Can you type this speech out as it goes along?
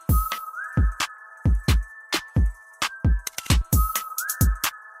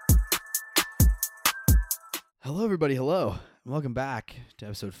Hello, everybody. Hello. And welcome back to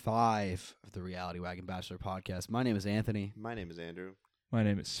episode 5 of the Reality Wagon Bachelor podcast. My name is Anthony, My name is Andrew. My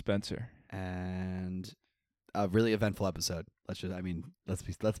name is Spencer. and a really eventful episode.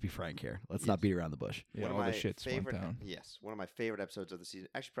 Let's be frank here. Let's not beat around the bush. Yeah, One of all the my shits went favorite, down. Yes, one of my favorite episodes of the season.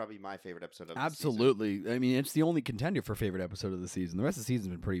 Actually, probably my favorite episode of the Absolutely. I mean, it's the only contender for favorite episode of the season. The rest of the season's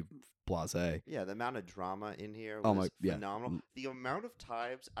been pretty blasé. Yeah, the amount of drama in here Oh was my- yeah. phenomenal. The amount of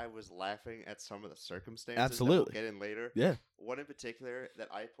times I was laughing at some of the circumstances Absolutely. that we'll get in later. Yeah. One in particular that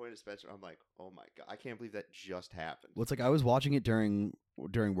I pointed to Spencer, I'm like, oh my God, I can't believe that just happened. Well, it's like I was watching it during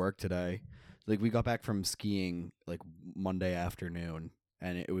work today. Like we got back from skiing like Monday afternoon,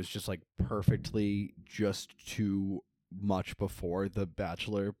 and it was just like perfectly just too much before The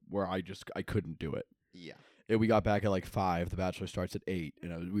Bachelor, where I couldn't do it. Yeah. We got back at like 5. The Bachelor starts at 8,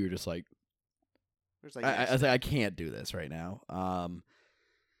 and we were just like, There's like, I was like, I can't do this right now.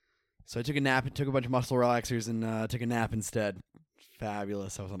 So I took a nap and took a bunch of muscle relaxers and took a nap instead.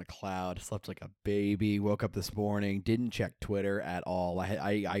 Fabulous. I was on a cloud. Slept like a baby. Woke up this morning. Didn't check Twitter at all.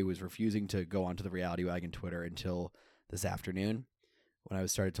 I was refusing to go onto the Reality Wagon Twitter until this afternoon when I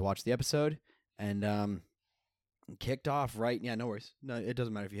started to watch the episode, and kicked off right. Yeah, no worries. No, it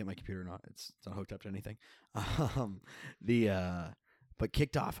doesn't matter if you hit my computer or not. It's not hooked up to anything. But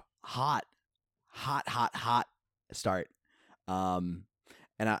kicked off hot start. And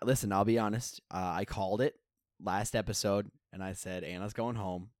listen, I'll be honest. I called it last episode, and I said Anna's going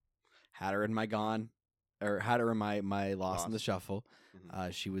home. Had her in my lost in the shuffle.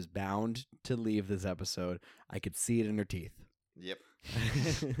 Mhm. She was bound to leave this episode. I could see it in her teeth. Yep.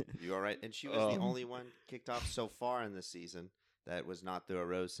 You all right? And she was the only one kicked off so far in this season that was not through a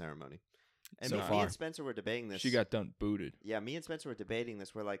rose ceremony. And So me far. and Spencer were debating this. She got done booted. Yeah, me and Spencer were debating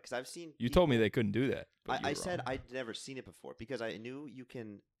this. We're like, because I've seen. You told me they couldn't do that. But you I were said wrong. I'd never seen it before because I knew you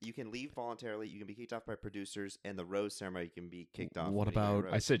can leave voluntarily. You can be kicked off by producers, and the rose ceremony you can be kicked off. What when you get a about-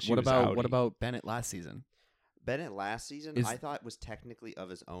 rose. I said she what was about outie. what about Bennett last season? Bennett last season? Is- I thought was technically of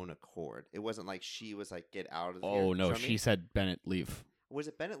his own accord. It wasn't like she was like, get out of here. Oh You know no, what I she mean? said Bennett leave. Was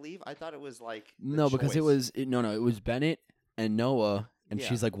it Bennett leave? I thought it was like the No, because it choice. was it was Bennett and Noah, and Yeah.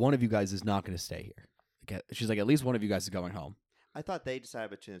 she's like, one of you guys is not going to stay here. She's like, at least one of you guys is going home. I thought they decided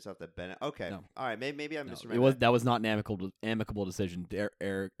between themselves that Bennett. Okay, No. all right, maybe I'm No, misremembering. that was not an amicable decision.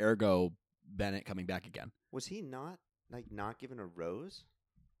 Ergo, Bennett coming back again. Was he not given a rose?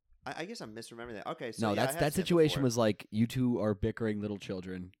 I guess I'm misremembering that. Okay, so No, yeah, I that have seen it situation before. was like, you two are bickering little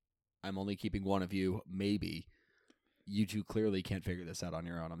children. I'm only keeping one of you. Maybe you two clearly can't figure this out on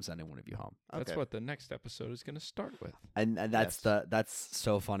your own. I'm sending one of you home. That's Okay. what the next episode is going to start with. And that's Yes. that's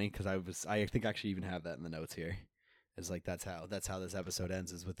so funny because I think I actually even have that in the notes here. It's like that's how this episode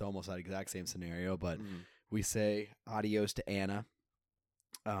ends, is with almost that exact same scenario, but Mhm. we say adios to Anna.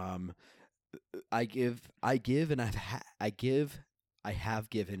 I have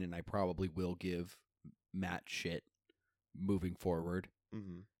given, and I probably will give Matt shit moving forward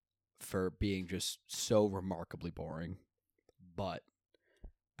Mhm. for being just so remarkably boring. But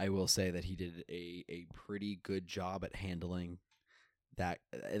I will say that he did a pretty good job at handling that.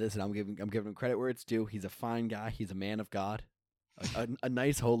 Listen, I'm giving him credit where it's due. He's a fine guy. He's a man of God, a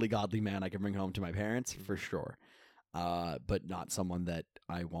nice, holy, godly man I can bring home to my parents for sure. But not someone that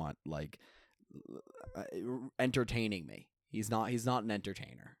I want entertaining me. He's not an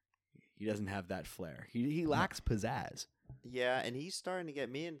entertainer. He doesn't have that flair. He lacks pizzazz. Yeah, and he's starting to get.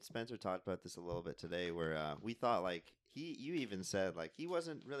 Me and Spencer talked about this a little bit today, where we thought you even said he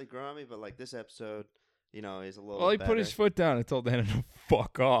wasn't really growing on me, but this episode, is a little. Well, he bit put his better. foot down and told Anna to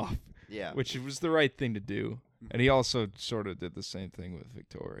fuck off, Yeah, which was the right thing to do. And he also sort of did the same thing with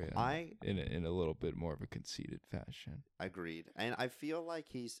Victoria. I in a little bit more of a conceited fashion. agreed, and I feel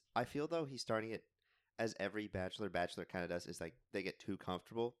though he's starting it as every bachelor kind of does, is they get too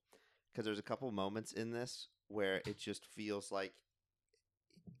comfortable, because there's a couple moments in this where it just feels like,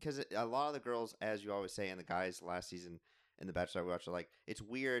 because a lot of the girls, as you always say, and the guys last season in the Bachelor I watched, are it's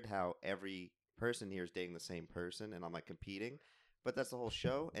weird how every person here is dating the same person, and I'm competing, but that's the whole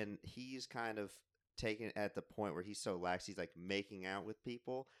show, and he's kind of taken it at the point where he's so lax, he's making out with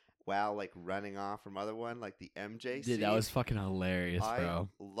people while running off from other one, the MJ scene. Dude, that was fucking hilarious, I bro.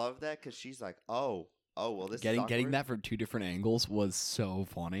 love that, because she's oh well, this Getting is awkward. that from two different angles was so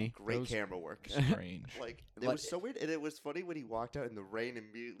funny. Great was- camera work. Strange. It was so weird, and it was funny when he walked out and the rain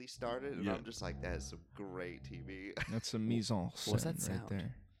immediately started, and Yeah. I'm just that is some great TV. That's some mise en scène What's that right sound?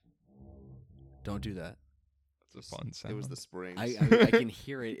 there. Don't do that. It's a fun sound. It was the springs. I can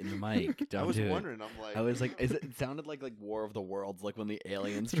hear it in the mic. Don't I was do it. wondering. I'm I was like, it sounded like War of the Worlds, like when the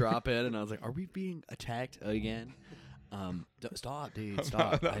aliens drop in, and I was like, are we being attacked again? Stop, dude. No,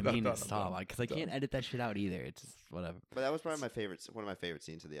 Stop. no, I no, mean, no, no, stop. no, Because I can't don't. edit that shit out either. It's just whatever. But that was probably one of my favorite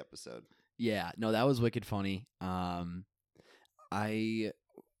scenes of the episode. Yeah, no, that was wicked funny. I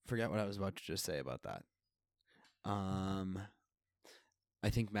forget what I was about to just say about that. I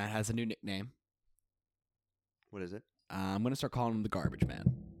think Matt has a new nickname. What is it? I'm gonna start calling him the Garbage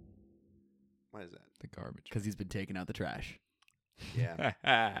Man Why is that? The garbage. because he's been taking out the trash. Yeah,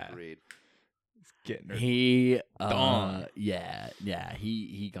 It's agreed. getting her. He, Done. yeah,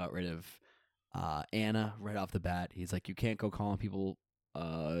 he got rid of Anna right off the bat. He's like, you can't go calling people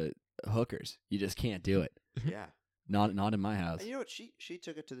hookers. You just can't do it. Yeah. Not in my house. And you know what? She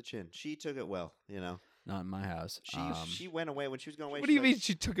took it to the chin. She took it well. You know, Not in my house. she went away when she was going away. What do she's you like, mean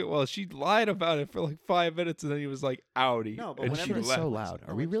she took it well? She lied about it for like 5 minutes, and then he was like, "Outie." No, but and whenever she It's left. so loud.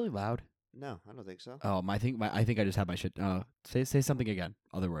 Are we really loud? No, I don't think so. Oh, I think I just have my shit. Say something again.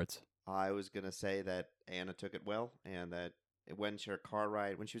 Other words. I was gonna say that Anna took it well, and that when she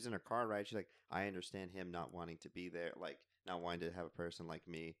was in her car ride, she's like, I understand him not wanting to be there, like not wanting to have a person like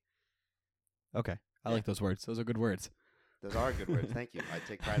me. Okay, I Yeah. like those words. Those are good words. Those are good words. Thank you. I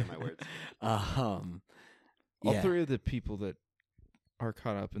take pride in my words. All Yeah. 3 of the people that are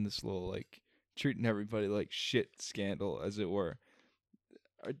caught up in this little like treating everybody like shit scandal, as it were,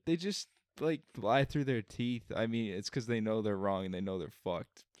 they just like lie through their teeth. I mean, it's because they know they're wrong and they know they're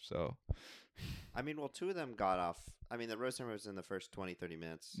fucked. So I mean, well, 2 of them got off. I mean, the roast ceremony was in the first 20, 30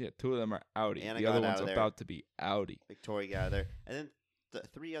 minutes. yeah, 2 of them are outie. Anna The got other out one's of there. about to be outie. Victoria got out of there, and then the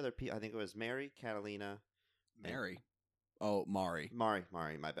 3 other people. I think it was Mary, Catalina, Mary. Oh, Mari. Mari.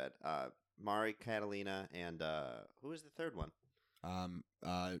 My bad. Mari, Catalina, and who was the third one?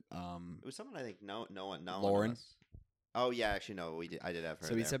 It was someone I think no one. Lauren? Else. Oh yeah, actually no, I did have her.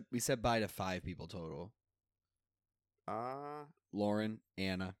 So we there. said bye to 5 people total. Lauren,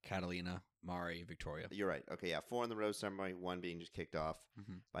 Anna, Catalina, Mari, Victoria. You're right. Okay, yeah, 4 in the rose ceremony, 1 being just kicked off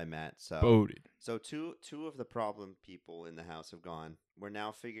Mhm. by Matt. So Voted. So two of the problem people in the house have gone. We're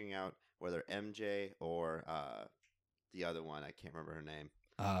now figuring out whether MJ or the other one, I can't remember her name,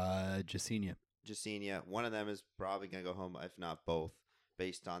 Jasenia. Jasenia. One of them is probably gonna go home, if not both,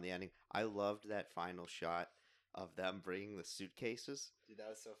 based on the ending. I loved that final shot of them bringing the suitcases Dude, that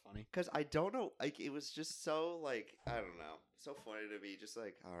was so funny. because I don't know, like it was just so like I don't know, so funny to me. Just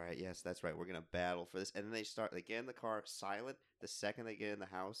like, all right, yes, that's right, we're gonna battle for this, and then they get in the car, silent. The second they get in the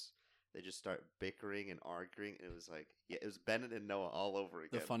house, they just start bickering and arguing. And it was like, yeah, it was Bennett and Noah all over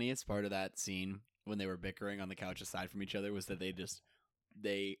again. The funniest part of that scene when they were bickering on the couch aside from each other was that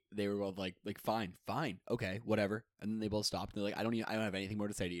they were both like fine, okay, whatever, and then they both stopped. And they're like, I don't have anything more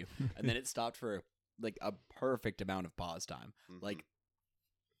to say to you. And then it stopped for like a perfect amount of pause time, Mhm. like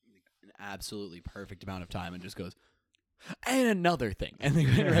an absolutely perfect amount of time, and just goes. And another thing, and they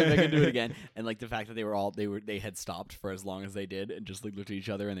went right back into it again. And like the fact that they had stopped for as long as they did, and just like looked at each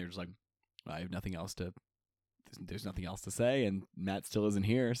other, and they were just like, I have nothing else to. There's nothing else to say, and Matt still isn't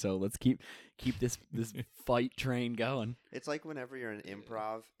here, so let's keep this fight train going. It's like whenever you're in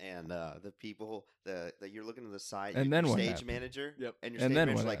improv and the people that you're looking to the side, And your then what stage happened? manager, Yep. and your And stage then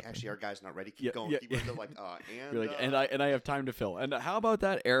manager's what like, happened? actually, our guy's not ready. Keep Yeah, going. yeah, Keep going. yeah. They're like, You're like, and I have time to fill. And how about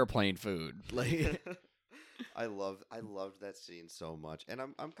that airplane food? Like, I loved that scene so much, and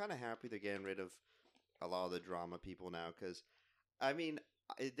I'm kind of happy they're getting rid of a lot of the drama people now, because I mean,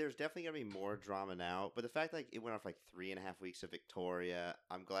 there's definitely gonna be more drama now. But the fact like it went off like 3.5 weeks of Victoria,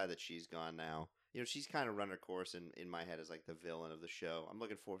 I'm glad that she's gone now. You know, she's kind of run her course in my head as like the villain of the show. I'm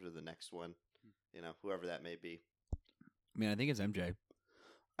looking forward to the next one. You know, whoever that may be. I mean, I think it's MJ.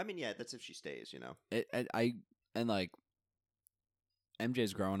 I mean, yeah, that's if she stays. You know. Like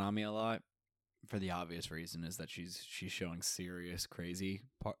MJ's growing on me a lot for the obvious reason is that she's showing serious crazy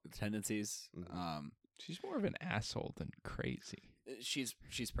tendencies. Mhm. She's more of an asshole than crazy. She's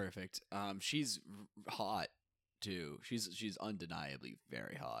perfect. She's hot too. She's undeniably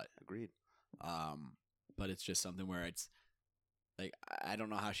very hot. Agreed. But it's just something where it's like I don't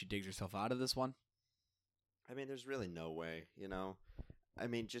know how she digs herself out of this one. I mean, there's really no way. You know. I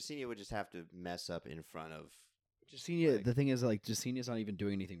mean, Jasenia would just have to mess up in front of. Jasenia, Like- the thing is, like, Jasenia's not even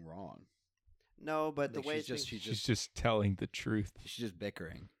doing anything wrong. No, but the Like, way she's just She's just telling the truth. she's just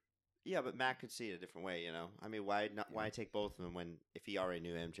bickering. Yeah, but Matt could see it a different way, you know. I mean, why not? Why take both of them when if he already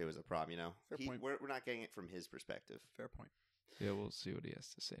knew MJ was a problem, you know? Fair point. We're not getting it from his perspective. Fair point. Yeah, we'll see what he has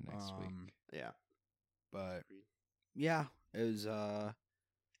to say next week. Yeah, But Agreed. yeah, it was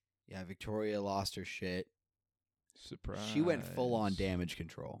yeah, Victoria lost her shit. Surprise. She went full on damage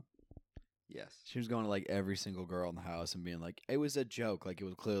control. yes, She was going to like every single girl in the house and being like, it was a joke. Like, it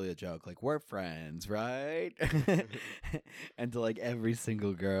was clearly a joke. Like, we're friends, right? And to like every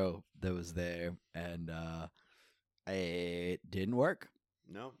single girl that was there. And It didn't work.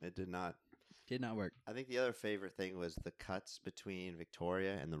 No, it did not. Did not work. I think the other favorite thing was the cuts between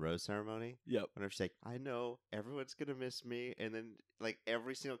Victoria and the rose ceremony. Yep. Whenever she's like, I know everyone's going to miss me. And then, like,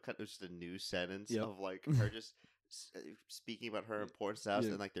 every single cut was just a new sentence Yep. of, like, her just speaking about her important stuff. Yeah.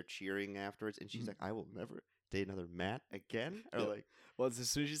 And, like, they're cheering afterwards. And she's Mhm. like, I will never date another Matt again. Or, Yep. like, Well, as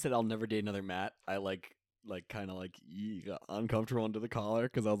soon as she said I'll never date another Matt, I kind of got uncomfortable under the collar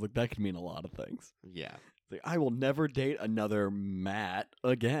because I was like, that could mean a lot of things. yeah. It's like, I will never date another Matt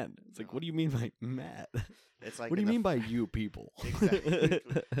again. It's like, No. what do you mean by Matt? It's like, What do you in the mean by you people? Exactly.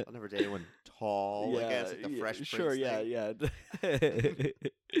 I'll never date anyone tall. Yeah, Again, it's like the Fresh Prince sure, thing. yeah.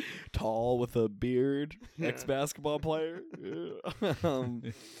 Tall with a beard, ex basketball player. um,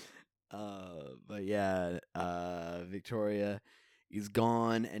 but yeah, Victoria is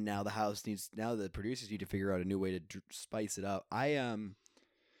gone, and now now the producers need to figure out a new way to spice it up.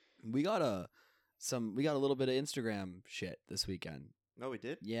 We got a little bit of Instagram shit this weekend. No, we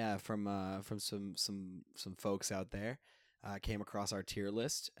did? Yeah, from some folks out there, came across our tier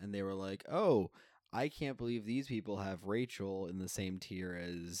list, and they were like, "Oh, I can't believe these people have Rachel in the same tier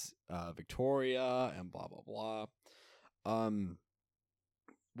as Victoria," and blah blah blah.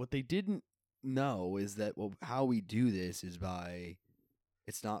 What they didn't know is that how we do this is by,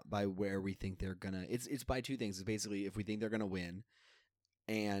 it's not by where we think they're gonna. It's by two things. It's basically if we think they're gonna win,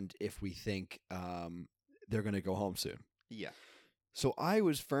 and if we think they're gonna go home soon. Yeah. So I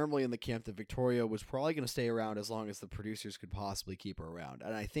was firmly in the camp that Victoria was probably going to stay around as long as the producers could possibly keep her around.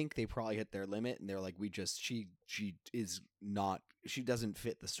 And I think they probably hit their limit, and they're like, she doesn't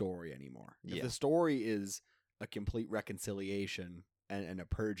fit the story anymore. If Yeah. the story is a complete reconciliation and a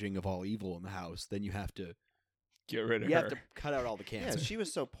purging of all evil in the house, then you have to Get rid of you her. have to cut out all the Yeah, cancer. she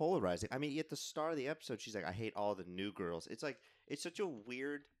was so polarizing. I mean, at the start of the episode, she's like, I hate all the new girls. It's like, it's such a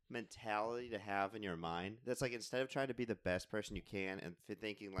weird mentality to have in your mind. That's like, instead of trying to be the best person you can and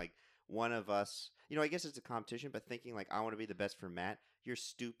thinking like one of us, I guess it's a competition, but thinking like, I want to be the best for Matt, you're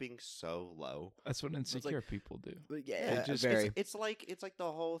stooping so low. That's what like- insecure people do. But yeah, just- very. It's like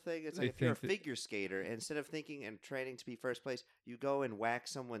the whole thing. It's They like if you're a think that- figure skater, instead of thinking and training to be first place, you go and whack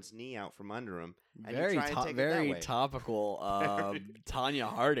someone's knee out from under him. And you Very, try and take it that very way. topical Tanya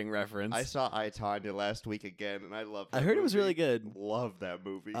Harding reference. I saw I, Tonya last week again, and I loved I that heard it was movie. really good. Love that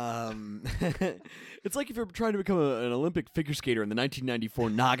movie. It's like if you're trying to become an Olympic figure skater in the 1994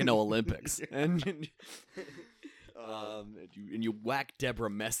 Nagano Olympics, and and you whack Deborah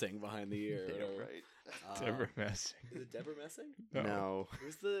Messing behind the ear. Yeah, or- right. Deborah Messing. Is it Deborah Messing? No.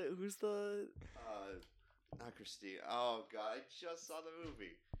 Who's the? Not Christine. Oh, God. I just saw the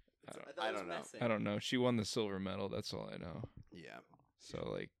movie. I don't know. I don't know. She won the silver medal. That's all I know. Yeah. So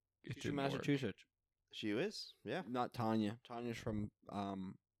like, it She's from didn't work. Massachusetts. She is? Yeah. Not Tanya. Tanya's from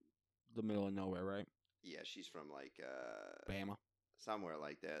the middle of nowhere, right? Yeah, she's from, like, Bama. somewhere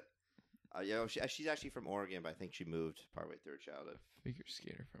like that. She's actually from Oregon, but I think she moved partway through her childhood. Figure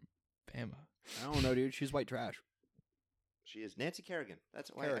skater from Bama. I don't know, dude. She's white trash. She is Nancy Kerrigan. That's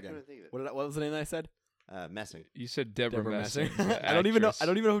why I Kerrigan. couldn't think of it. What was the name that I said? Messing. You said Deborah, Messing. I don't even know. actress. I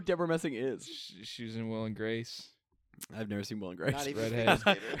don't even know who Deborah Messing is. She was in Will and Grace. I've never seen Will and Grace. Not even Redhead. a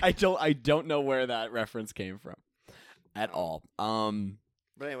figure skater. I don't know where that reference came from at all.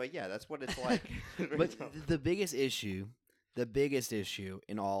 But anyway, yeah, that's what it's like. But the biggest issue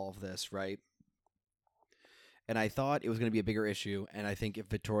in all of this, right? And I thought it was going to be a bigger issue, and I think if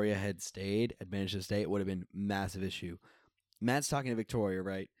Victoria had managed to stay, it would have been a massive issue. Matt's talking to Victoria,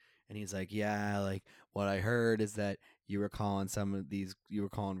 right? And he's like, yeah, like, what I heard is that you were calling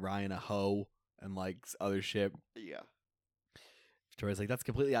Ryan a hoe and, like, other shit. Yeah. Victoria's like, that's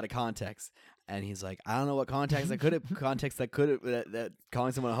completely out of context. And he's like, I don't know what context that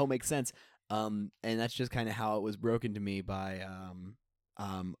calling someone a hoe makes sense. And that's just kind of how it was broken to me by,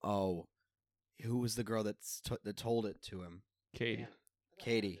 who was the girl that told it to him? Katie.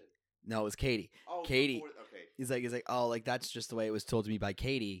 Katie. No, it was Katie. Oh, Katie. okay. He's like, oh, like that's just the way it was told to me by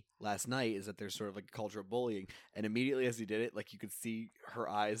Katie last night. Is that there's sort of like a culture of bullying, and immediately as he did it, like you could see her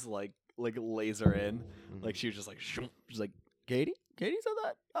eyes like laser in, Mm-hmm. like she was just like, she's like, Katie said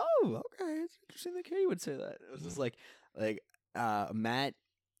that. Oh, okay, it's interesting that Katie would say that. It was just like Matt,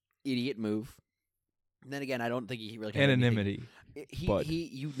 idiot move. And then again, I don't think he really had Anonymity. but-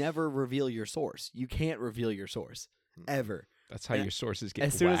 You never reveal your source. You can't reveal your source ever. That's how And your sources get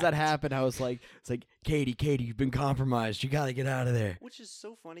As soon as that whacked. happened, I was like, it's like, Katie, you've been compromised. You got to get out of there. Which is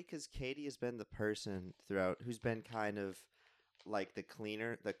so funny because Katie has been the person throughout who's been kind of like the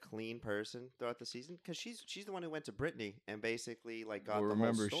clean person throughout the season because she's the one who went to Brittany and basically like got Well, the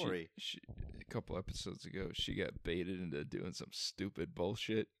remember, whole story. she a couple episodes ago, she got baited into doing some stupid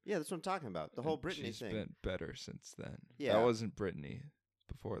bullshit. Yeah, that's what I'm talking about. The whole and Brittany she's thing. been better since then. Yeah. That wasn't Brittany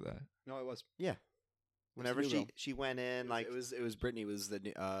before that. No, it was. Yeah. Whenever new girl. she went in, like it was Brittany was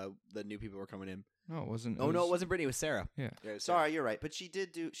the new people were coming in. No, it wasn't. Oh no, it wasn't Brittany. It was Sarah. Yeah. it was Sarah. sorry, you're right. But she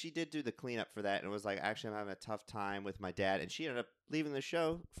did do the cleanup for that, and it was like actually I'm having a tough time with my dad, and she ended up leaving the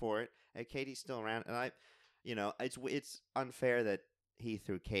show for it. And Katie's still around, and it's unfair that he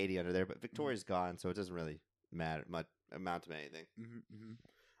threw Katie under there, but Victoria's gone, so it doesn't really amount to anything. Mm-hmm.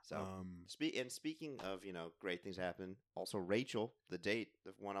 So speaking of great things happen, also Rachel, the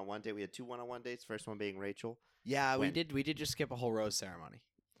one-on-one date, we had 2 one-on-one dates. First one being Rachel. Yeah, When? we did just skip a whole rose ceremony.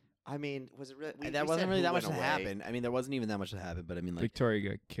 I mean, was it really? That wasn't really that much to happen. I mean, there wasn't even that much to happen, but I mean, like Victoria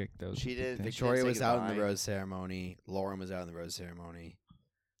got kicked. That was She a big did. thing. Victoria say was out in the goodbye. rose ceremony. Lauren was out in the rose ceremony.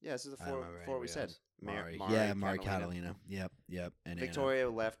 Yeah, this is the I don't remember four we anybody said. else. Mari. Mari, Yeah, Mari Catalina. Catalina. Yep. And Anna. Victoria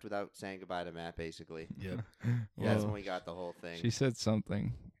left without saying goodbye to Matt, basically. Yep. Yeah, that's Well, when we got the whole thing. she said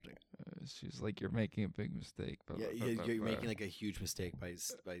something. She's like, "You're making a big mistake." Blah, Yeah, blah, blah, you're blah, making blah. like a huge mistake by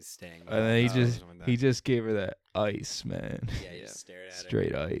staying. And then he he just gave her that ice, man. yeah, he Yeah. just stared at her.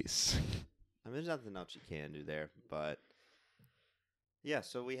 Straight ice. I mean, there's nothing else you can do there, but yeah.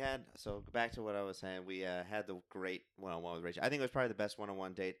 So back to what I was saying. We had the great one-on-one with Rachel. I think it was probably the best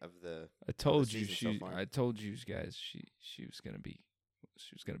one-on-one date of the. I told you season so far. I told you guys she was gonna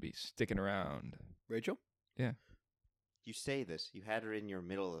be sticking around. Rachel. You say this. You had her in your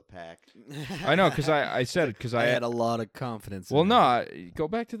middle of the pack. I know because I said it because I I had a lot of confidence. Well, in no, her. go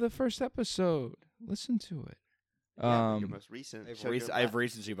back to the first episode. Listen to it. Yeah, your most recent. I've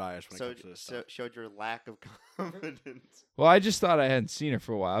recency bias when it so, comes to this so stuff. showed your lack of confidence. Well, I just thought I hadn't seen her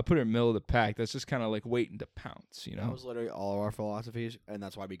for a while. I put her in the middle of the pack. That's just kind of like waiting to pounce, you That know? was literally all of our philosophies, and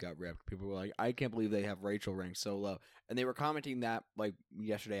that's why we got ripped. People were like, "I can't believe they have Rachel ranked so low," and they were commenting that like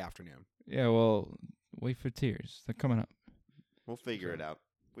yesterday afternoon. Yeah, well, wait for tears. They're coming up. We'll figure it out.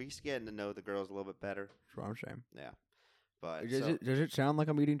 We're just getting to know the girls a little bit better. That's what I'm saying. Yeah. But Does it sound like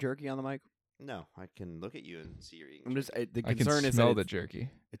I'm eating jerky on the mic? no, I can look at you and see you're eating. I'm just the I concern can is smell that the jerky.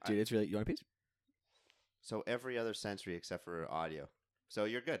 dude, it's really. You want a piece? So every other sensory except for audio. So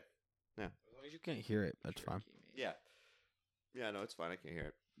you're good. As long as you can't hear it, that's fine. Yeah. Yeah, no, it's fine. I can hear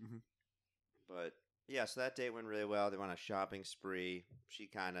it. Mhm. But yeah, so that date went really well. They went on a shopping spree. She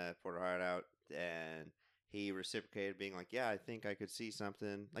kind of poured her heart out, and he reciprocated, being like, "Yeah, I think I could see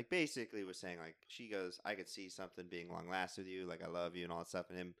something." Like basically was saying like, she goes, "I could see something being long lasting with you. Like I love you and all that stuff,"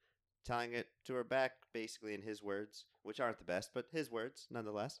 and him telling it to her back, basically in his words, which aren't the best, but his words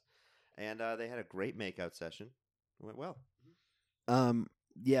nonetheless. And they had a great makeout session. It went well.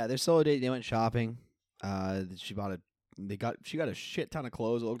 Yeah, their solo date. They went shopping. She got a shit ton of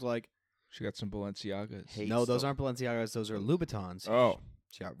clothes. It looked like. She got some Balenciagas. Hate No, those sto- aren't Balenciagas. Those are Louboutins. Oh,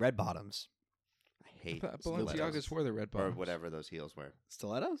 She got red bottoms. I hate Balenciagas stilettos. were the red or bottoms. whatever those heels were.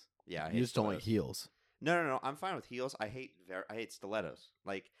 Stilettos? Yeah, I hate You just don't like stilettos. heels. No. I'm fine with heels. I hate stilettos.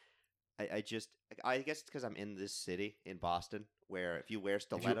 Like, I guess it's because I'm in this city in Boston where if you wear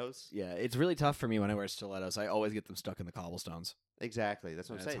stilettos, Yeah, it's really tough for me when I wear stilettos. I always get them stuck in the cobblestones. exactly. That's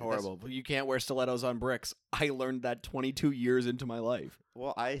what I'm It's saying. horrible. But you can't wear stilettos on bricks. I learned that 22 years into my life.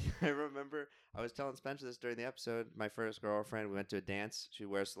 Well, I remember I was telling Spencer this during the episode. My first girlfriend, we went to a dance. She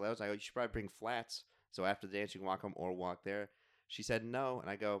wears stilettos. I go, "You should probably bring flats. So after the dance, you can walk home or walk there." She said no, and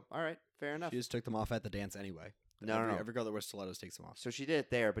I go, "All right, fair enough." She just took them off at the dance anyway. No. Every girl that wears stilettos takes them off. So she did it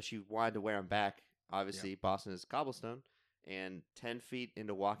there, but she wanted to wear them back. Obviously, Boston is cobblestone, and 10 feet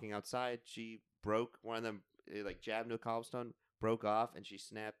into walking outside, she broke one of them. It, like jabbed into a cobblestone, broke off, and she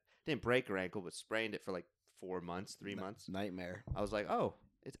snapped. Didn't break her ankle, but sprained it for like 4 months, 3 months. Nightmare. I was like, oh,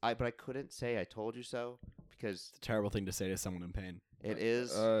 but I couldn't say I told you so because It's a terrible thing to say to someone in pain. it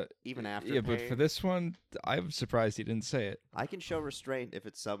is even after. Yeah, but pain. for this one, I'm surprised he didn't say it. I can show restraint if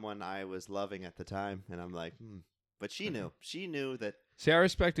it's someone I was loving at the time, and I'm like, But she knew. She knew that. See, I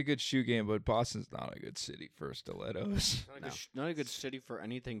respect a good shoe game, but Boston's not a good city for stilettos. Not a good city for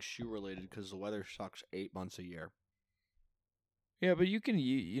anything shoe related because the weather sucks 8 months a year. Yeah, but you can,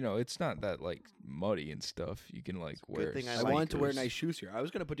 you know, it's not that like muddy and stuff. You can like a good wear. thing I I like wanted to wear sneakers. nice shoes here. I was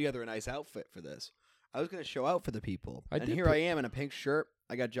going to put together a nice outfit for this. I was going to show out for the people. I And did here put- I am in a pink shirt.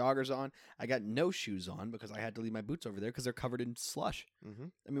 I got joggers on. I got no shoes on because I had to leave my boots over there because they're covered in slush. Mm-hmm.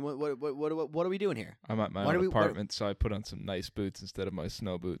 I mean, what are we doing here? I'm at my Why own do we- what- apartment, so I put on some nice boots instead of my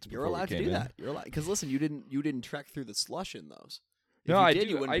snow boots. You're before we allowed to came do in. that. You're allowed because listen, you didn't trek through the slush in those. If No, you I did, do.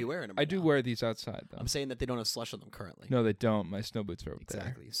 you wouldn't be wearing them. I do now. wear these outside though. I'm saying that they don't have slush on them currently. No, they don't. My snow boots are over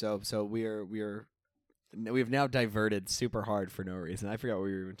Exactly. So we're we've now diverted super hard for no reason. I forgot what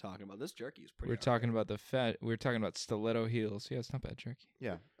we were even talking about. This jerky is pretty. We're alright. talking about the fat. We're talking about stiletto heels. Yeah, it's not bad jerky.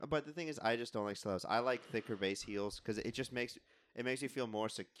 Yeah, but the thing is, I just don't like stilettos. I like thicker base heels because it just makes me feel more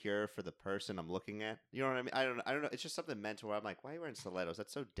secure for the person I'm looking at. You know what I mean? I don't know. It's just something mental where I'm like, why are you wearing stilettos?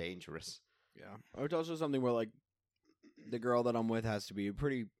 That's so dangerous. Yeah, or it's also something where like the girl that I'm with has to be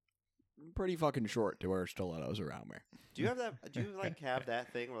pretty fucking short to wear stilettos around me. Do you have that? Do you like have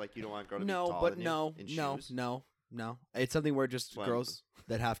that thing where like you don't want a girl to be No, taller but than you no, in no, shoes? no, no. It's something where just Well, girls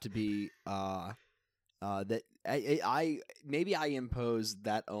that have to be that I maybe I impose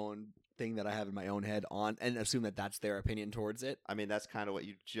that own thing that I have in my own head on and assume that that's their opinion towards it. I mean, that's kind of what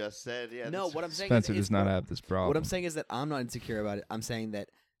you just said. Yeah. No, that's- what I'm saying Spencer is does it's not more- have this problem. What I'm saying is that I'm not insecure about it. I'm saying that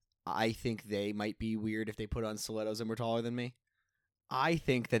I think they might be weird if they put on stilettos and were taller than me. I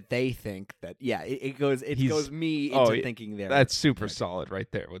think that they think that it goes me into Oh, yeah, thinking there. That's super Right. solid right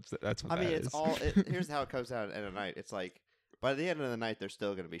there. That's what I mean, that it's is. all. Here's how it comes down at the end of the night. It's like by the end of the night, they're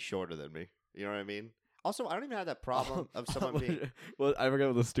still going to be shorter than me. You know what I mean? Also, I don't even have that problem of someone being. Well, I forgot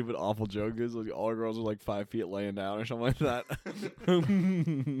what the stupid awful joke is. Like all girls are like 5 feet laying down or something like that.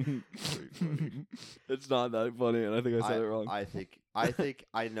 It's not that funny, and I think I said it wrong. I think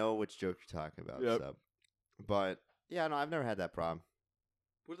I know which joke you're talking about. Yep. So, but yeah, no, I've never had that problem.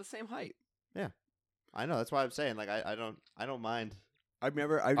 We're the same height. I know that's why I'm saying like I don't mind. I've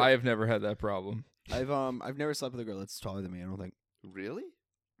never I have never had that problem. I've never slept with a girl that's taller than me. I don't think. Really?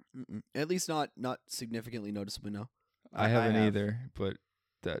 Mm-mm. At least not significantly noticeably. No. I I haven't have. either, but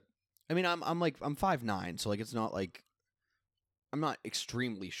that I mean, I'm 5'9", so like it's not like I'm not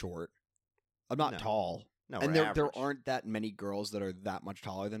extremely short. I'm not No. tall, No, and we're there average. aren't that many girls that are that much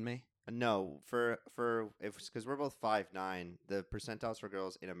taller than me. No, for if because we're both 5'9", the percentiles for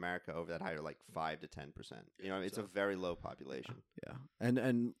girls in America over that height are like 5 to 10%. You know, it's so- a very low population. Yeah,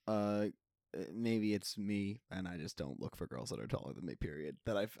 and maybe it's me, and I just don't look for girls that are taller than me. Period.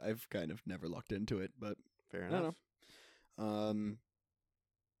 That I've kind of never looked into it, but Fair I don't enough.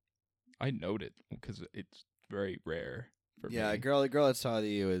 I note it because it's very rare for yeah, me. a girl that's taller than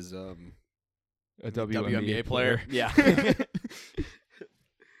you is A WNBA player. Yeah.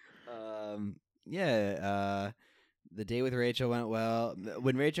 The day with Rachel went well.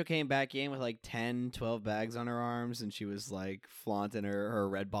 When Rachel came back in with like 10, 12 bags on her arms and she was like flaunting her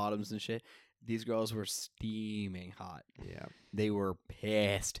red bottoms and shit, these girls were steaming hot. Yeah. They were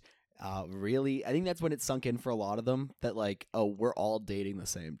pissed. Really, I think that's when it sunk in for a lot of them that like, oh, we're all dating the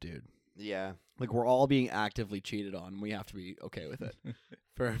same dude. Yeah. Like we're all being actively cheated on. We have to be okay with it.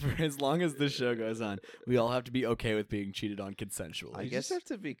 For as long as this show goes on, we all have to be okay with being cheated on consensually. I You guess- just have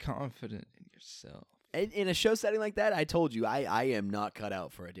to be confident in yourself. In a show setting like that, I told you I am not cut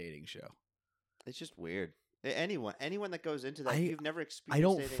out for a dating show. It's just weird. Anyone that goes into that, I- you've never experienced. I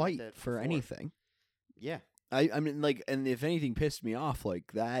don't anything like fight that for before. anything. Yeah. I mean, like, and if anything pissed me off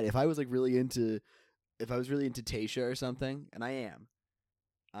like that, if I was really into Tasha or something, and I am,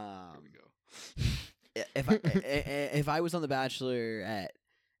 Here we go. if I was on The Bachelorette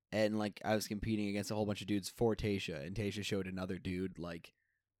and like I was competing against a whole bunch of dudes for Tasha, and Tasha showed another dude like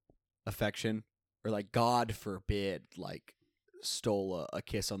affection, or like God forbid, like stole a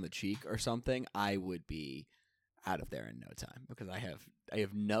kiss on the cheek or something, I would be out of there in no time because I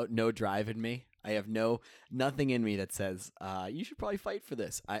have no drive in me. I have nothing in me that says you should probably fight for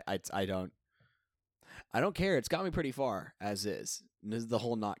this. I don't care. It's got me pretty far as is. And this is the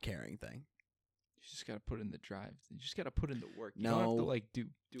whole not caring thing. You just gotta put in the drive. You just gotta put in the work. You don't have to No. like do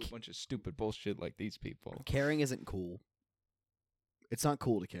a bunch of stupid bullshit like these people. Caring isn't cool. It's not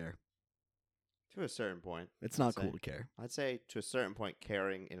cool to care. To a certain point. It's not I'd say. cool to care. I'd say to a certain point,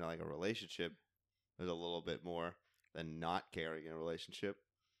 caring in like a relationship is a little bit more than not caring in a relationship.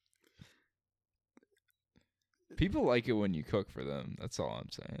 People like it when you cook for them. That's all I'm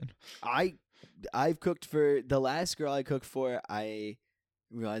saying. I've cooked for the last girl I cooked for. I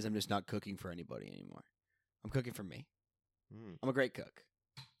realize I'm just not cooking for anybody anymore. I'm cooking for me. Hmm. I'm a great cook.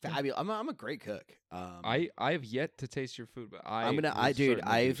 Fabulous. I'm a great cook. I have yet to taste your food, but I've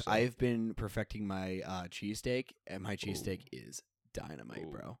been perfecting my cheesesteak, and my cheesesteak is dynamite,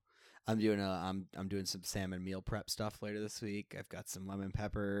 Ooh. bro. I'm doing some salmon meal prep stuff later this week. I've got some lemon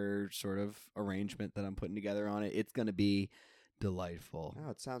pepper sort of arrangement that I'm putting together on it. It's gonna be delightful. Oh,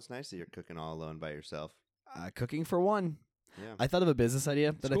 it sounds nice that you're cooking all alone by yourself. Cooking for one. Yeah. I thought of a business idea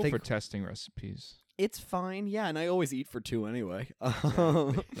It's that cool I think for testing recipes. it's fine. Yeah, and I always eat for two anyway.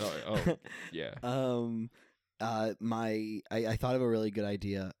 Oh, yeah. I thought of a really good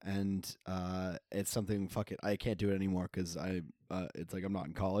idea, and it's something. Fuck it, I can't do it anymore because it's like I'm not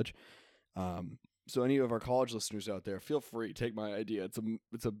in college. So any of our college listeners out there, feel free, take my idea. It's a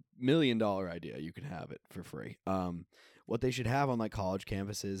 $1 million idea. You can have it for free. What they should have on like college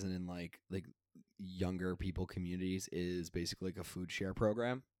campuses and in like younger people communities is basically like a food share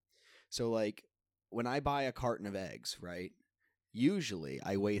program. So like when I buy a carton of eggs, right? Usually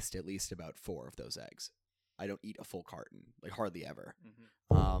I waste at least about 4 of those eggs. I don't eat a full carton, like hardly ever.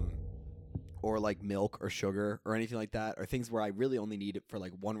 Or like milk or sugar or anything like that, or things where I really only need it for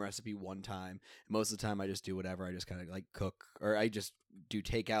like one recipe one time. Most of the time I just do whatever. I just kind of like cook, or I just do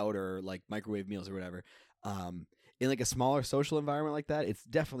takeout or like microwave meals or whatever. In like a smaller social environment like that, it's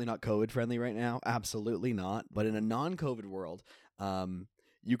definitely not COVID friendly right now. Absolutely not. But in a non-COVID world,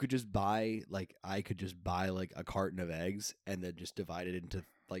 you could just buy I could just buy like a carton of eggs and then just divide it into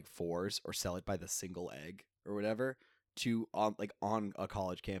like 4s or sell it by the single egg or whatever to on a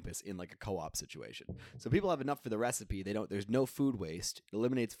college campus in like a co-op situation. So people have enough for the recipe. There's no food waste. It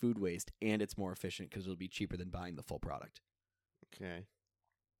eliminates food waste and it's more efficient because it'll be cheaper than buying the full product. Okay.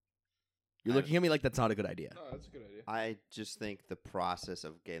 You're looking at me like that's not a good idea. No, that's a good idea. I just think the process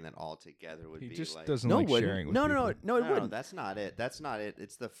of getting that all together would He be just like doesn't No, like it wouldn't. sharing with No, people. it No, wouldn't. that's not it. That's not it.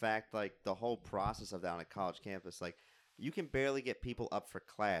 It's the fact, like, the whole process of that on a college campus. Like, you can barely get people up for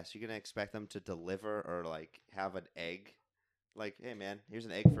class. You're going to expect them to deliver or, like, have an egg. Like, hey, man, here's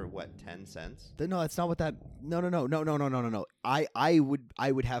an egg for, what, 10 cents? No, that's not what that. No. I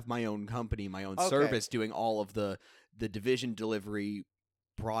would have my own company, my own Okay. service doing all of the division delivery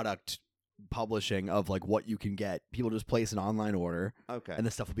product publishing of like what you can get. People just place an online order Okay. and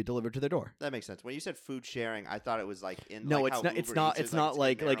the stuff will be delivered to their door. That makes sense. When you said food sharing, I thought it was, like, in No, like it's how not. It's Uber not. Eats It's is, not in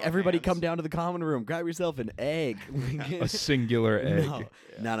like their like own everybody hands. come down to the common room, grab yourself an egg. A singular egg.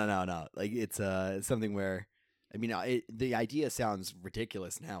 No. Like it's something where, I mean, the idea sounds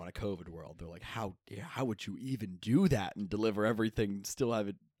ridiculous now in a COVID world. They're like, how would you even do that and deliver everything, still have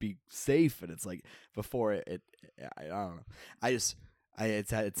it be safe? And it's like before it I don't know.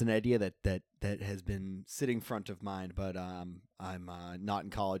 It's an idea that has been sitting front of mind, but I'm not in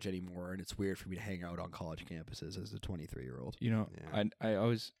college anymore, and it's weird for me to hang out on college campuses as a 23-year-old. You know, Yeah. I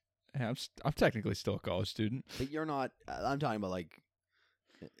always, I'm technically still a college student. But you're not. I'm talking about like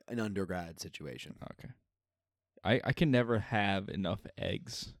an undergrad situation. Okay. I can never have enough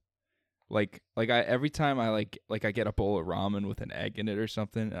eggs. Like every time I like I get a bowl of ramen with an egg in it or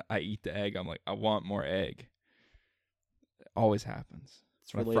something, I eat the egg. I'm like, I want more egg. It always happens.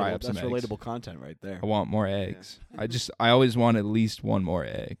 It's When I fry relatable. up some That's eggs. relatable content right there. I want more eggs. I always want at least one more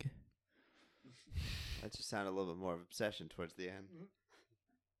egg. That just sounded a little bit more of obsession towards the end.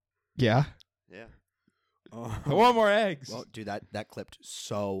 Yeah. Yeah. I want more eggs. Well, dude, that clipped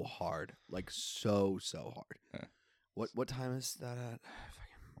so hard, like so hard. Yeah. What time is that at?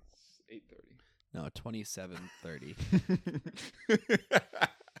 8:30. No, 27:30.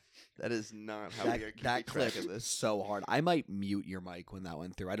 That is not how we are keeping that track clipped of this. so hard. I might mute your mic when that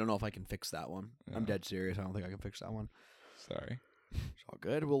went through. I don't know if I can fix that one. I'm Yeah. dead serious. I don't think I can fix that one. Sorry. It's all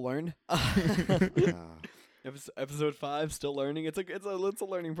good. We'll learn. Ah. Episode 5, still learning. It's a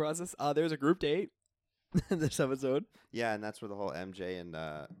learning process. There's a group date in this episode. Yeah, and that's where the whole MJ and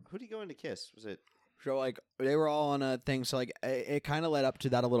who did he go into kiss? Was it? So like they were all on a thing. So like it kind of led up to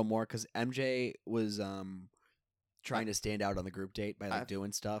that a little more because MJ was trying to stand out on the group date by like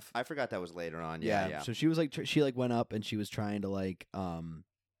doing stuff. I forgot that was later on. Yeah. So she was like she like went up and she was trying to like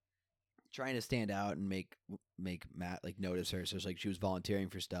trying to stand out and make Matt like notice her. So it's like she was volunteering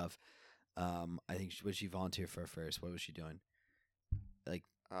for stuff. I think she volunteered for first. What was she doing? Like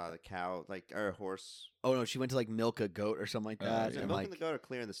The cow, or horse. oh no, she went to like milk a goat or something like Oh, that. Was it and milking like the goat or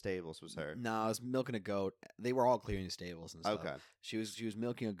clearing the stables? Was her? no, I was milking a goat. They were all clearing the stables and stuff. Okay. She was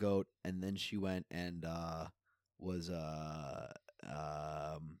milking a goat, and then she went and was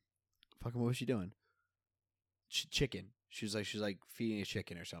fucking what was she doing? Chicken. She was like feeding a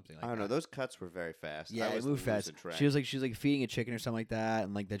chicken or something like I that. don't know. Those cuts were very fast. Yeah, I it was moved fast. losing track. She was like feeding a chicken or something like that,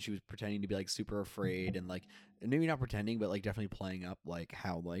 and like that she was pretending to be like super afraid and like maybe not pretending, but like definitely playing up like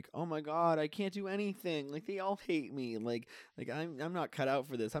how like oh my god I can't do anything, like they all hate me, like I'm not cut out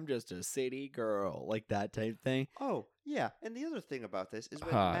for this, I'm just a city girl, like that type thing. Oh, yeah. And the other thing about this is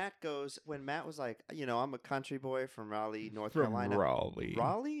when Matt was like, I'm a country boy from Raleigh, North From Carolina. Raleigh.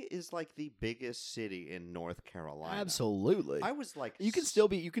 Raleigh is like the biggest city in North Carolina. Absolutely. I was like, You can still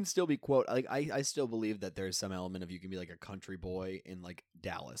be quote like I still believe that there's some element of you can be like a country boy in like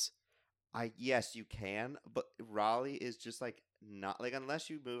Dallas. yes, you can, but Raleigh is just like not like unless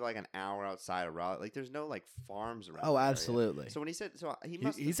you move like an hour outside of Raleigh, like there's no like farms around. Oh, the area. absolutely. So when he said, so he He,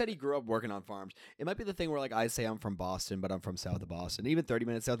 must. he said he grew up working on farms. It might be the thing where like I say I'm from Boston, but I'm from south of Boston. Even 30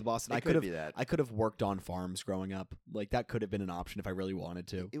 minutes south of Boston, It I could could be have that. I could have worked on farms growing up. Like that could have been an option if I really wanted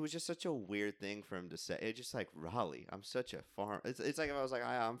to. It was just such a weird thing for him to say. It's just like Raleigh. I'm such a farm. It's like if I was like,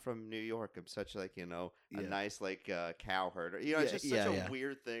 I'm from New York. I'm such like a Yeah. nice like cow herder. It's Yeah, just yeah, such a yeah.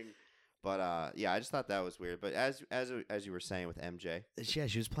 weird thing. But yeah, I just thought that was weird. But as you were saying with MJ, Yeah,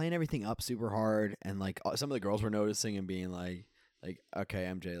 she was playing everything up super hard, and like some of the girls were noticing and being like, okay,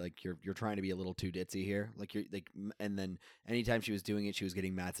 MJ, like you're trying to be a little too ditzy here. Like you're like, and then anytime she was doing it, she was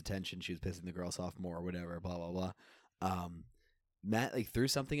getting Matt's attention. She was pissing the girls off more or whatever. Blah blah blah. Matt like threw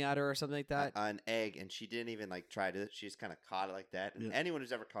something at her or something like that. an egg, and she didn't even like try to. She just kind of caught it like that. And Yeah. anyone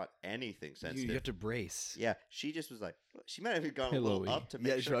who's ever caught anything sensitive, You have to brace. yeah, she just was like, she might have even gone Hey, a little Louie. up to Yeah,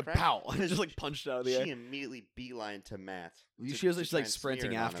 make she sure. went crack. pow, Because just like punched out of the she air. immediately beeline to Matt. She was to just try like and smear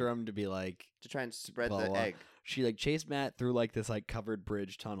sprinting it on after him to be like, to try and spread Blah, the blah. egg. she like chased Matt through like this like covered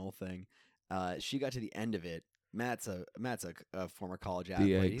bridge tunnel thing. She got to the end of it. Matt's a former college The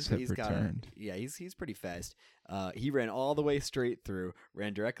athlete. eggs have returned. He's pretty fast. He ran all the way straight through,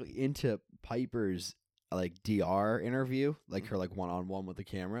 ran directly into Piper's like DR interview, like her like 1-on-1 with the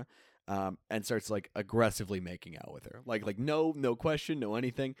camera, and starts like aggressively making out with her. Like no question, no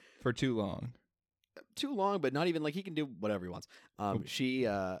anything. For too long. Too long, but not even like he can do whatever he wants. Oh. She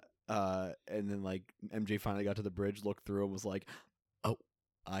and then like MJ finally got to the bridge, looked through, and was like, "Oh,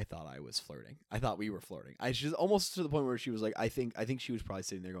 I thought I was flirting. I thought we were flirting." She's almost to the point where she was like, "I think she was probably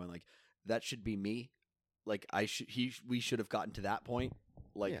sitting there going like, that should be me. Like we should have gotten to that point.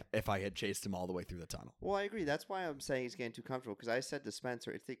 Like Yeah. if I had chased him all the way through the tunnel." Well, I agree. That's why I'm saying he's getting too comfortable. Because I said to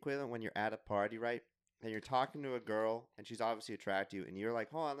Spencer, it's the equivalent when you're at a party, right? And you're talking to a girl, and she's obviously attracted to you, and you're like,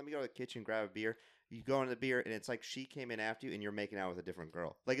 hold on, let me go to the kitchen, grab a beer. You go into the beer, and it's like she came in after you, and you're making out with a different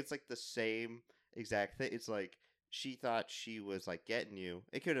girl. Like, it's like the same exact thing. It's like she thought she was, like, getting you.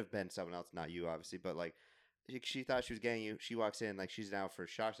 It could have been someone else, not you, obviously, but, like, she thought she was getting you. She walks in, like, she's now for a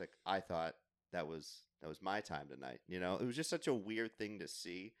shot. She's like, I thought that was my time tonight. You know? It was just such a weird thing to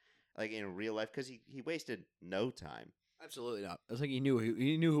see, like, in real life, because he wasted no time. Absolutely not. It was like he knew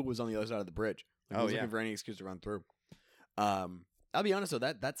who was on the other side of the bridge. Like, he was looking for any excuse to run through. I'll be honest though,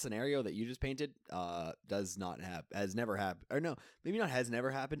 that scenario that you just painted has never happened. Or no, maybe not has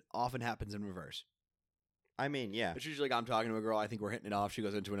never happened. Often happens in reverse. I mean, yeah. It's usually like I'm talking to a girl, I think we're hitting it off. She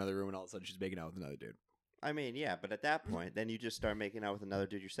goes into another room, and all of a sudden she's making out with another dude. I mean, yeah, but at that point, then you just start making out with another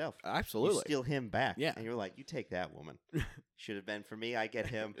dude yourself. Absolutely. You steal him back. Yeah. And you're like, you take that woman. Should have been for me. I get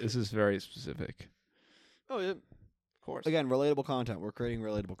him. This is very specific. Oh yeah. Of course. Again, relatable content. We're creating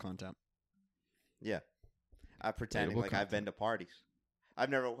relatable content. Yeah. I'm pretending Relatable like I've been to parties. I've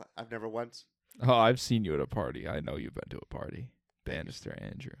never once. Oh, I've seen you at a party. I know you've been to a party. Bannister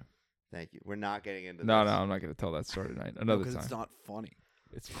Andrew. Thank you. We're not getting into No, this. I'm not going to tell that story tonight. Another Because time. it's not funny.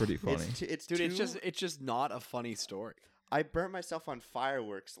 It's pretty funny. It's Dude, too, it's just not a funny story. I burnt myself on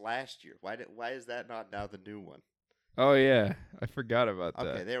fireworks last year. Why is that not now the new one? Oh, yeah. I forgot about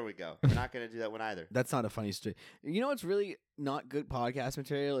Okay, that. there we go. We're not going to do that one either. That's not a funny story. You know what's really not good podcast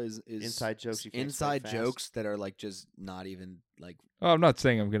material is Inside jokes you can't inside explain fast. jokes that are like just not even like Oh, I'm not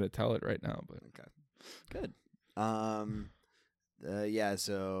saying I'm going to tell it right now, but okay. Good. Yeah,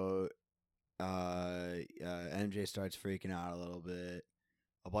 so MJ starts freaking out a little bit.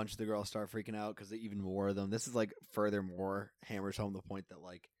 A bunch of the girls start freaking out because even more of them. This is like furthermore hammers home the point that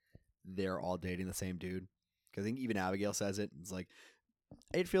like they're all dating the same dude. Because I think even Abigail says it. It's like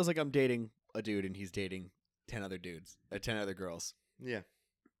it feels like I'm dating a dude and he's dating 10 other dudes, 10 other girls. Yeah.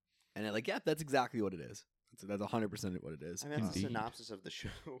 And I'm like, yeah, that's exactly what it is. That's 100% what it is. I mean, that's the Indeed. synopsis of the show.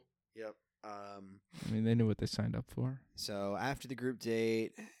 Yep. I mean, they knew what they signed up for. So after the group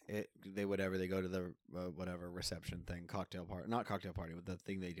date, they go to the whatever reception thing, cocktail party, not cocktail party, but the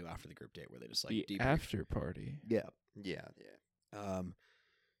thing they do after the group date where they just like The debrief. after party. Yeah. Yeah.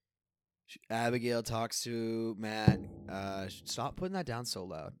 Abigail talks to Matt. Stop putting that down so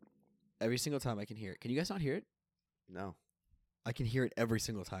loud. Every single time I can hear it. Can you guys not hear it? No. I can hear it every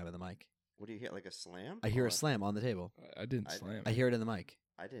single time in the mic. What do you hear? Like a slam? I hear Or- a slam on the table. I didn't I- slam. I hear it in the mic.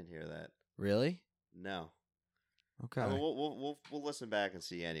 I didn't hear that. Really? No. Okay. I mean, we'll listen back and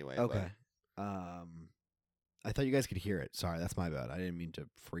see anyway. Okay. I thought you guys could hear it. Sorry, that's my bad. I didn't mean to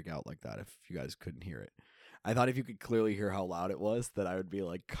freak out like that if you guys couldn't hear it. I thought if you could clearly hear how loud it was, that I would be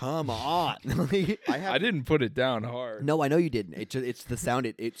like, "Come on!" Like- I didn't put it down hard. no, I know you didn't. It's the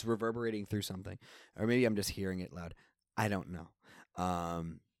sound. It's reverberating through something, or maybe I'm just hearing it loud. I don't know.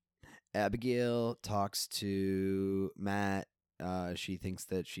 Abigail talks to Matt. She thinks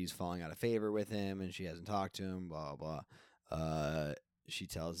that she's falling out of favor with him, and she hasn't talked to him. Blah blah. She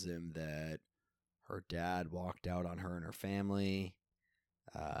tells him that her dad walked out on her and her family.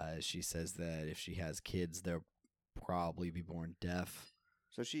 She says that if she has kids, they'll probably be born deaf.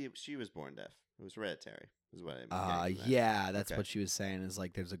 So she was born deaf. It was hereditary, is what I'm getting from that. Yeah, that's Okay. what she was saying. Is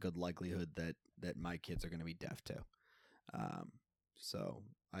like there's a good likelihood that my kids are going to be deaf too. So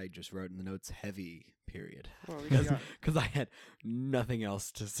I just wrote in the notes heavy period Well, at least because I had nothing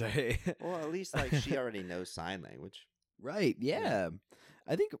else to say. well, at least like she already knows sign language. Right? Yeah.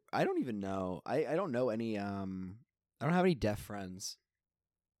 I think I don't even know. I don't know any. I don't have any deaf friends.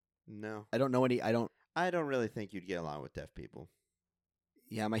 No, I don't know any. I don't. I don't really think you'd get along with deaf people.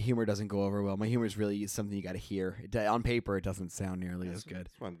 Yeah, my humor doesn't go over well. My humor is really something you got to hear. On paper, it doesn't sound nearly as good.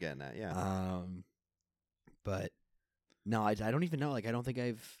 That's what I'm getting at. Yeah. But no, I don't even know. Like, I don't think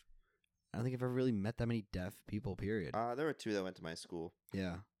I've ever really met that many deaf people. Period. There were 2 that went to my school.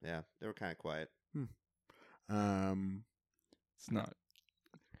 Yeah. Yeah, they were kind of quiet. It's not.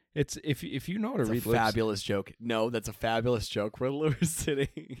 It's if you know how to It's a read lips. fabulous joke. No, that's a fabulous joke. Riddler was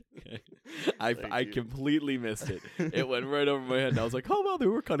sitting. I Thank you. completely missed it. It went right over my head, and I was like, "Oh well, they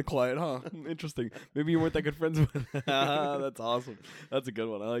were kind of quiet, huh? Interesting. Maybe you weren't that good friends with." That's awesome. That's a good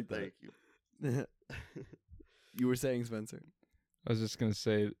one. I like that. Thank you. You were saying, Spencer? I was just gonna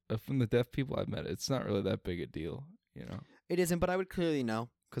say, from the deaf people I've met, it's not really that big a deal, you know. It isn't, but I would clearly know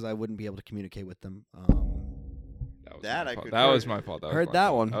because I wouldn't be able to communicate with them. That my I fault. could That was hear. my fault. Heard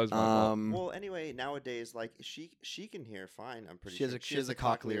that one. That was my fault. Well, anyway, nowadays, like she can hear fine. I'm pretty She has sure a- she has a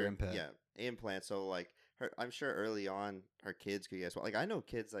cochlear implant. Yeah, implant. So like I'm sure early on her kids could guess. Well, like I know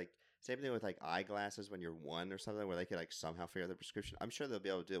kids like same thing with like eyeglasses when you're 1 or something, where they could like somehow figure out the prescription. I'm sure they'll be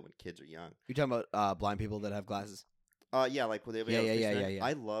able to do it when kids are young. You're talking about blind people that have glasses. Yeah, like will they be Yeah, able to yeah, fix yeah, that? yeah.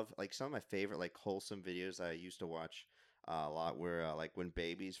 I love like some of my favorite like wholesome videos I used to watch a lot were like when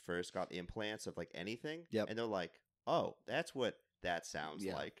babies first got implants of like anything. Yep. And they're like, oh, that's what that sounds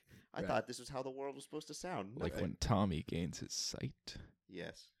Yeah. like. I Right. thought this was how the world was supposed to sound. Like Okay. when Tommy gains his sight.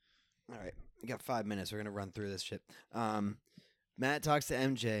 Yes. All right, we got 5 minutes. We're gonna run through this shit. Matt talks to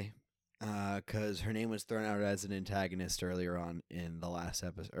MJ because her name was thrown out as an antagonist earlier on in the last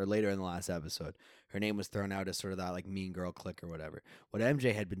episode, or later in the last episode. Her name was thrown out as sort of that like mean girl clique or whatever. What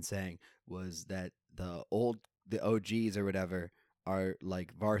MJ had been saying was that the OGs or whatever are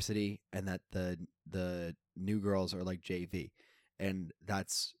like varsity, and that the new girls are like JV, and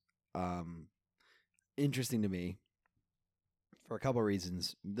that's interesting to me for a couple of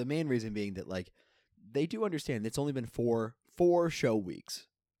reasons. The main reason being that like they do understand it's only been four show weeks.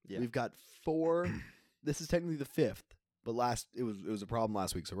 Yeah. We've got 4. This is technically the 5th, but it was a problem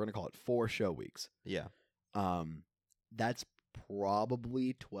last week, so we're gonna call it 4 show weeks. Yeah. That's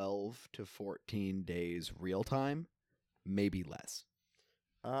probably 12 to 14 days real time, maybe less.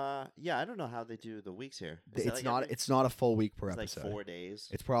 Yeah, I don't know how they do the weeks here. Is that It's like not. every- It's not a full week per it's like episode. 4 days.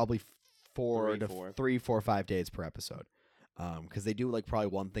 It's probably 4 to 4. 3, 4, 5 days per episode. Because they do like probably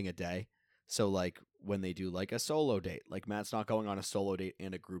one thing a day. So like when they do like a solo date, like Matt's not going on a solo date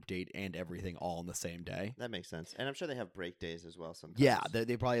and a group date and everything all on the same day. That makes sense. And I'm sure they have break days as well sometimes. Yeah,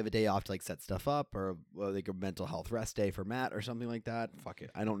 they probably have a day off to like set stuff up, or like a mental health rest day for Matt or something like that. Fuck it,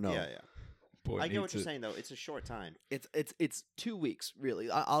 I don't know. Yeah, yeah. Boy, I get what needs you're it. saying though. It's a short time. It's 2 weeks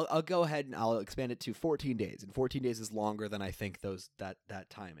really. I'll go ahead and I'll expand it to 14 days, and 14 days is longer than I think that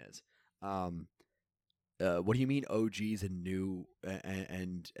time is. What do you mean OGs and new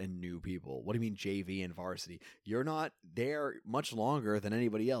and new people? What do you mean JV and varsity? You're not there much longer than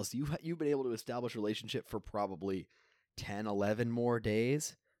anybody else. You've been able to establish a relationship for probably 10, 11 more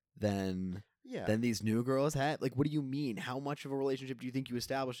days than Yeah. these new girls had. Like, what do you mean? How much of a relationship do you think you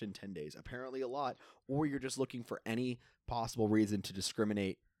established in 10 days? Apparently a lot. Or you're just looking for any possible reason to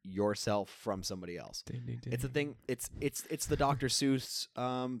discriminate yourself from somebody else. Ding, ding, ding. It's a thing. It's the Dr. Seuss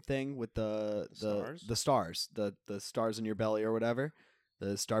thing with the Stars? the stars in your belly or whatever,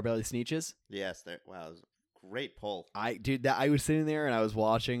 the star belly sneeches. Yes. There. Wow. It was a great pull. I was sitting there and I was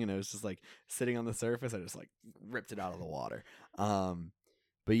watching and I was just like sitting on the surface. I just like ripped it out of the water.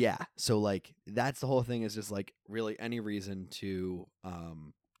 But yeah, so like that's the whole thing, is just like really any reason to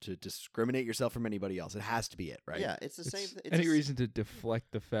discriminate yourself from anybody else. It has to be it, right? Yeah. It's the same. It's It's any a s- reason to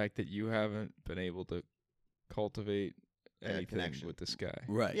deflect the fact that you haven't been able to cultivate anything connection. with this guy.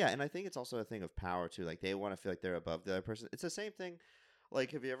 Right. Yeah, and I think it's also a thing of power too. Like they want to feel like they're above the other person. It's the same thing.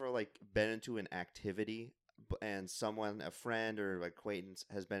 Like, have you ever like been into an activity and someone, a friend or acquaintance,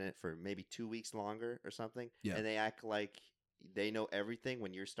 has been in it for maybe 2 weeks longer or something, Yeah. and they act like they know everything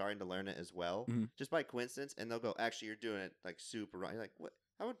when you're starting to learn it as well, Mhm. just by coincidence, and they'll go, "Actually, you're doing it like super wrong." You're like, "What?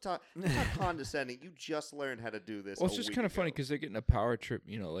 I would talk. You're not condescending. You just learned how to do this." Well, it's a just week kind of funny ago." because they're getting a power trip,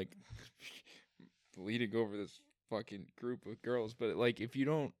 you know, like bleeding over this fucking group of girls. But like, if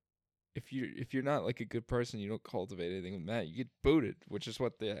you're not like a good person, you don't cultivate anything with Matt, you get booted, which is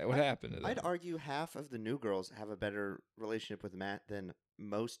what happened to them. I'd argue half of the new girls have a better relationship with Matt than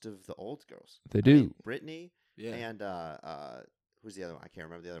most of the old girls. They I do. mean, Brittany Yeah. and who's the other one? I can't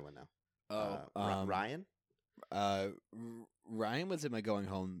remember the other one now. Ryan. Ryan was in my going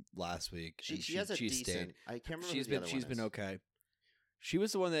home last week. and She has a decent. stayed. I can't remember. She's who the been other she's one been is. okay. She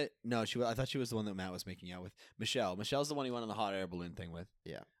was the one that I thought she was the one that Matt was making out with. Michelle. Michelle's the one he went on the hot air balloon thing with.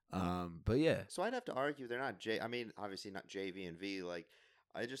 Yeah. But yeah. So I'd have to argue they're not I mean, obviously not JV and V. Like,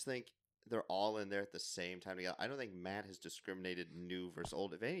 I just think they're all in there at the same time together. I don't think Matt has discriminated new versus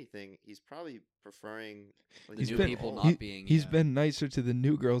old. If anything, he's probably preferring like, The the new new people old. not being. He's been nicer to the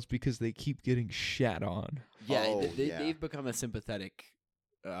new girls because they keep getting shat on. Yeah, Oh, yeah. they've become a sympathetic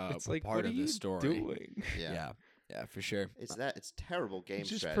It's like, part what are of you the story. doing? Yeah. Yeah, for sure. It's terrible game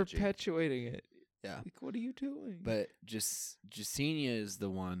Just strategy. perpetuating it. Yeah. Like, what are you doing? But Jasenia is the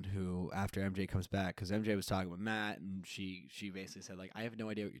one who, after MJ comes back, because MJ was talking with Matt, and she basically said, like, I have no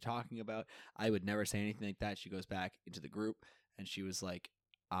idea what you're talking about. I would never say anything like that. She goes back into the group, and she was like,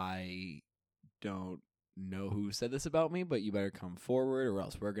 I don't know who said this about me, but you better come forward, or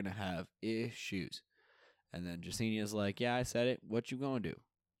else we're gonna have issues. And then Jasenia's like, yeah, I said it. What you gonna do?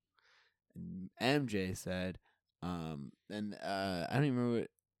 And MJ said, I don't even remember.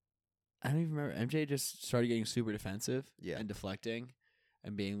 I don't even remember. MJ just started getting super defensive and deflecting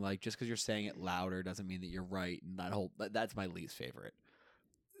and being like, just because you're saying it louder doesn't mean that you're right. And that's my least favorite.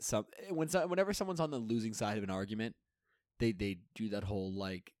 Whenever someone's on the losing side of an argument, they do that whole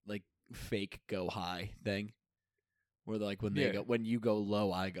like fake go high thing, where like when you go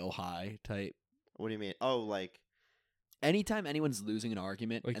low, I go high type. What do you mean? Oh, like Anytime anyone's losing an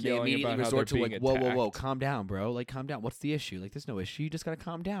argument, Like and they yelling immediately about how resort to they're like, being whoa, attacked. calm down, bro. Like, calm down. What's the issue? Like, there's no issue. You just gotta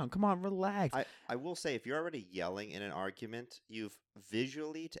calm down. Come on, relax. I will say, if you're already yelling in an argument, you've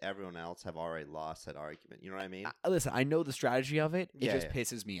visually to everyone else have already lost that argument. You know what I mean? Listen, I know the strategy of it. It Yeah, just yeah.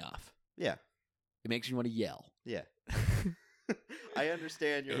 pisses me off. Yeah. It makes you want to yell. Yeah. I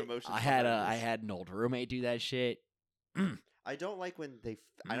understand your emotions. I had behind this. an old roommate do that shit. I don't like when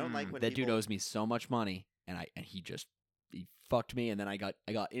I don't like when that dude people- owes me so much money, and he fucked me, and then I got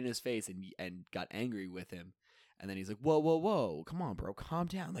in his face and got angry with him, and then he's like, whoa, come on, bro, calm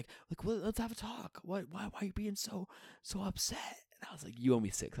down, like let's have a talk. Why are you being so upset? And I was like, you owe me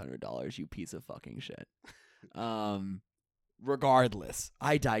 $600, you piece of fucking shit. Regardless,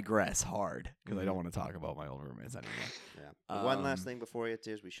 I digress hard because I don't want to talk about my old roommates anymore. Yeah. One last thing before we get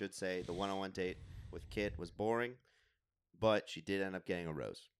to is we should say the one-on-one date with Kit was boring, but she did end up getting a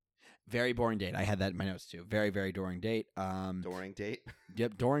rose. Very boring date. I had that in my notes too. Very, very boring date. Boring date.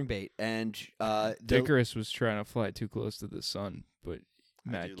 Yep, boring bait. And Dickerus was trying to fly too close to the sun, but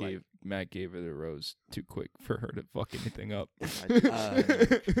I do Matt gave her the rose too quick for her to fuck anything up.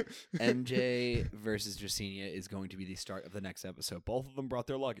 MJ versus Jasenia is going to be the start of the next episode. Both of them brought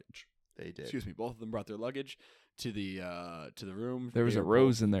their luggage. They did. Excuse me. Both of them brought their luggage to the room. There was They a were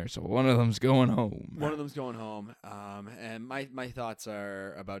rose in there, so one of them's going home. One of them's going home. And my thoughts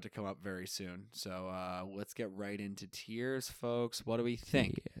are about to come up very soon. So let's get right into tears, folks. What do we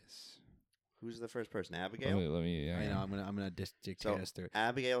think? Yes. Who's the first person? Abigail. Let me. I know I'm gonna dictate So us through.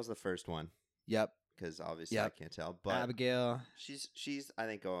 Abigail's the first one Yep. because obviously Yep. I can't tell, but Abigail. she's I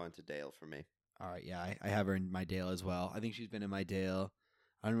think going to Dale for me. All right, yeah, I have her in my Dale as well. I think she's been in my Dale.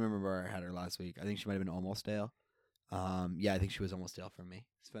 I don't remember where I had her last week. I think she might have been almost Dale. Yeah, I think she was almost Dale for me.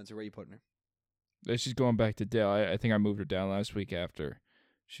 Spencer, where are you putting her? She's going back to Dale. I think I moved her down last week after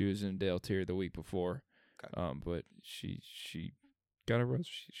she was in Dale tier the week before. Okay. But she got a rose.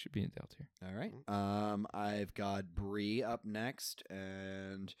 She should be in Dale tier. All right. I've got Bree up next,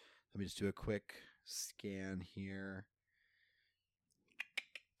 and let me just do a quick scan here.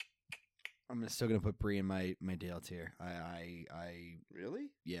 I'm still gonna put Bree in my Dale tier. I Really?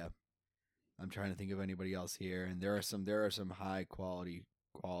 yeah. I'm trying to think of anybody else here, and there are some high quality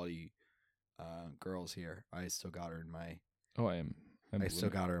girls here. I still got her in my. Oh, I am. I still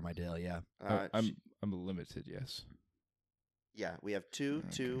got her in my Dale. Yeah. I'm limited. Yes. Yeah, we have 2,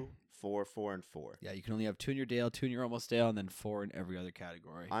 Okay. 2, 4, 4, and 4. Yeah, you can only have 2 in your Dale, 2 in your almost Dale, and then 4 in every other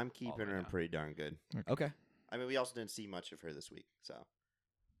category. I'm all the keeping way her in down. pretty darn good. Okay. I mean, we also didn't see much of her this week, so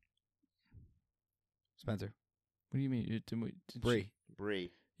Spencer. What do you mean? Did Bree.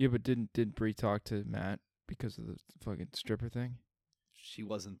 Bree. Yeah, but didn't Bree talk to Matt because of the fucking stripper thing? She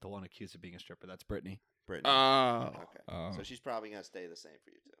wasn't the one accused of being a stripper. That's Brittany. Brittany. Okay. So she's probably gonna stay the same for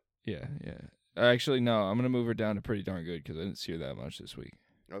you too. Yeah. Actually, no. I'm gonna move her down to pretty darn good because I didn't see her that much this week.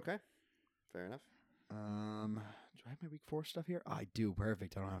 Okay. Fair enough. Do I have my week 4 stuff here? I do.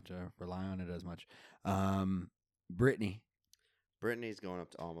 Perfect. I don't have to rely on it as much. Brittany. Brittany's going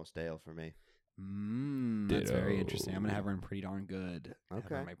up to almost Dale for me. That's very interesting. I'm gonna have Ditto. her in pretty darn good. Have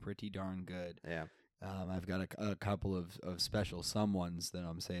her in Okay. my pretty darn good. Yeah. I've got a couple of special someones that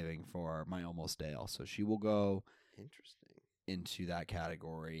I'm saving for my almost Dale, so she will go Interesting. into that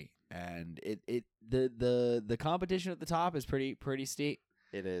category. And the competition at the top is pretty steep.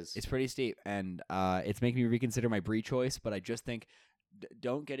 It is. It's pretty steep, and it's making me reconsider my Brie choice. But I just think,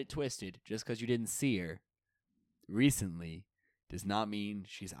 don't get it twisted. Just because you didn't see her recently does not mean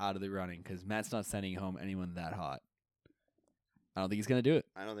she's out of the running. Because Matt's not sending home anyone that hot. I don't think he's gonna do it.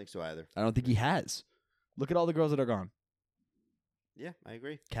 I don't think so either. I don't think he has. Look at all the girls that are gone. Yeah, I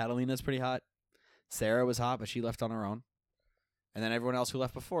agree. Catalina's pretty hot. Sarah was hot, but she left on her own. And then everyone else who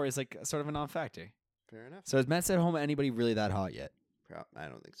left before is like sort of a non-factor. Fair enough. So has Matt sent home anybody really that hot yet? I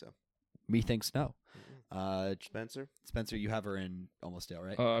don't think so. Methinks no. Spencer? Spencer, you have her in almost Dale,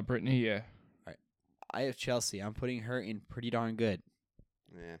 right? Brittany, yeah. I have Chelsea. I'm putting her in pretty darn good.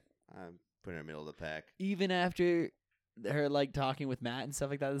 Yeah, I'm putting her in the middle of the pack. Even after her like talking with Matt and stuff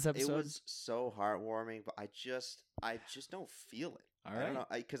like that this episode. It was so heartwarming, but I just don't feel it. All I right. don't know,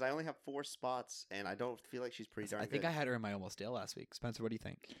 because I only have 4 spots, and I don't feel like she's pretty darn I good. think I had her in my almost Dale last week. Spencer, what do you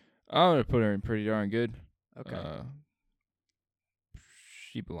think? I'm gonna put her in pretty darn good. Okay.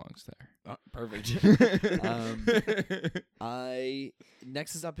 She belongs there. Perfect.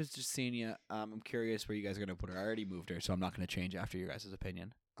 Next is up is Jasenia. I'm curious where you guys are gonna put her. I already moved her, so I'm not gonna change after your guys'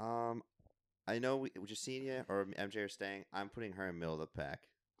 opinion. I know Jasenia or MJ are staying. I'm putting her in middle of the pack.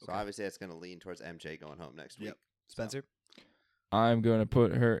 So Okay. obviously that's going to lean towards MJ going home next week. Yep. Spencer? I'm gonna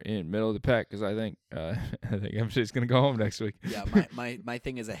put her in middle of the pack because I think MJ's gonna go home next week. Yeah, my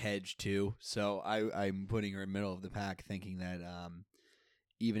thing is a hedge too. So I'm putting her in middle of the pack, thinking that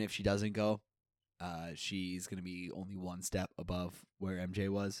even if she doesn't go, she's gonna be only one step above where MJ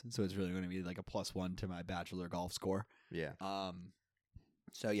was. So it's really gonna be like a +1 to my bachelor golf score. Yeah.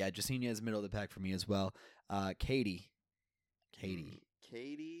 So yeah, Jasenia is middle of the pack for me as well. Katie. Katie.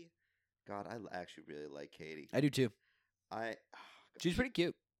 God, I actually really like Katie. I do too. God, She's pretty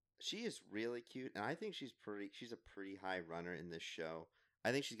cute. She is really cute, and I think she's a pretty high runner in this show.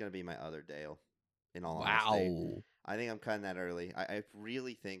 I think she's going to be my other Dale, in all honesty. I think I'm cutting that early. I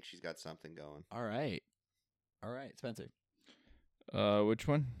really think she's got something going. All right, Spencer. Which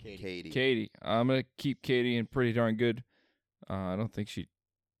one? Katie. Katie. I'm gonna keep Katie in pretty darn good. I don't think she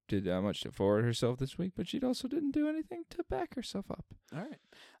did that much to forward herself this week, but she also didn't do anything to back herself up. All right.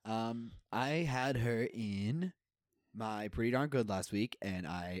 I had her in my pretty darn good last week, and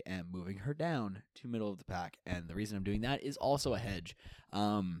I am moving her down to middle of the pack. And the reason I'm doing that is also a hedge.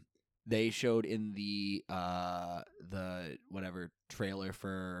 They showed in the whatever trailer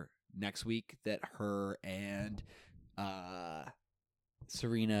for next week that her and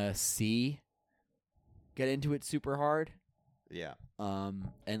Serena C get into it super hard. Yeah.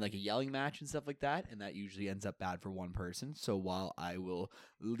 And like a yelling match and stuff like that, and that usually ends up bad for one person. So while I will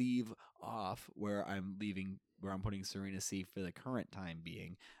leave off where I'm putting Serena C for the current time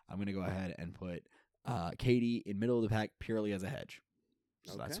being, I'm gonna go ahead and put Katie in middle of the pack purely as a hedge.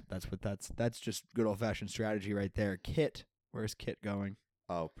 So Okay. that's just good old fashioned strategy right there. Kit, where's Kit going?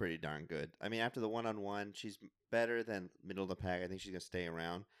 Oh, pretty darn good. I mean, after the one-on-one, she's better than middle of the pack. I think she's going to stay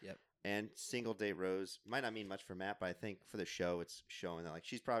around. Yep. And single date Rose might not mean much for Matt, but I think for the show, it's showing that like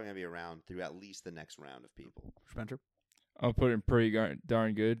she's probably going to be around through at least the next round of people. Spencer? I'll put her in pretty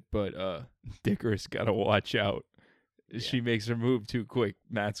darn good, but Dicker's gotta watch out. If she makes her move too quick,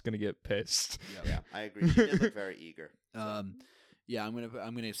 Matt's gonna get pissed. Yeah, I agree. She did look very eager. Yeah, I'm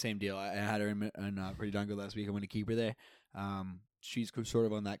gonna same deal. I had her in pretty darn good last week. I'm gonna keep her there. She's sort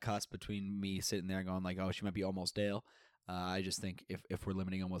of on that cusp between me sitting there and going like, oh, she might be almost Dale. I just think if we're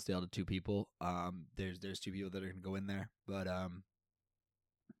limiting almost Dale to 2 people, there's 2 people that are gonna go in there. But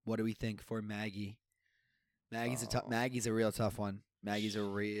what do we think for Maggie? Maggie's a real tough one. Maggie's a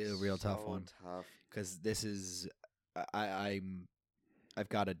real tough one. Tough. Because this is I've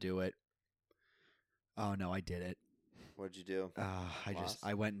got to do it. Oh no, I did it. What'd you do?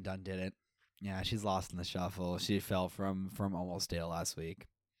 I went and done did it. Yeah, she's lost in the shuffle. She fell from almost Dale last week.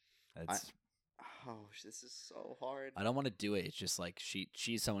 This is so hard. I don't want to do it. It's just like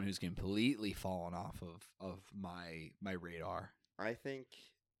she's someone who's completely fallen off of my radar. I think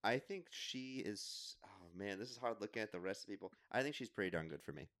she is. Oh man, this is hard looking at the rest of the people. I think she's pretty darn good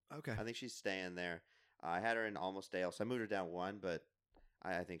for me. Okay. I think she's staying there. I had her in almost Dale, so I moved her down 1, but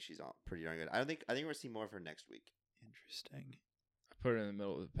I think she's pretty darn good. I think we're gonna see more of her next week. Interesting. I put her in the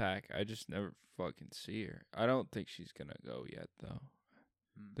middle of the pack. I just never fucking see her. I don't think she's gonna go yet, though.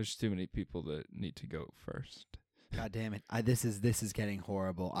 There's too many people that need to go first. God damn it! This is getting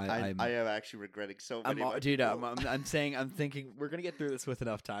horrible. I am actually regretting so many. I'm saying, I'm thinking we're gonna get through this with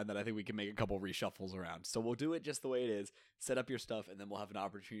enough time that I think we can make a couple reshuffles around. So we'll do it just the way it is. Set up your stuff, and then we'll have an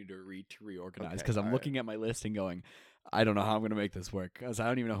opportunity to reorganize. Okay, Because I'm all looking at my list and going, I don't know how I'm gonna make this work. Because I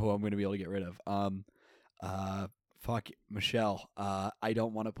don't even know who I'm gonna be able to get rid of. Fuck Michelle. I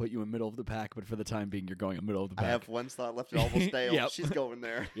don't want to put you in middle of the pack, but for the time being, you're going in middle of the I pack. have one slot left at Almost Dale. Yep. She's going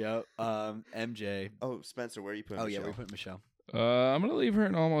there. Yep. MJ. Oh, Spencer, where are you putting Oh Michelle? yeah, we put Michelle. I'm gonna leave her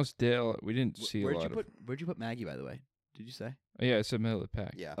in Almost Dale. We didn't see a lot of. Where'd you put Maggie, by the way? Did you say? Oh, yeah, it's the middle of the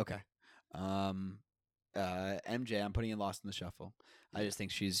pack. Yeah. Okay. MJ, I'm putting in Lost in the Shuffle. I just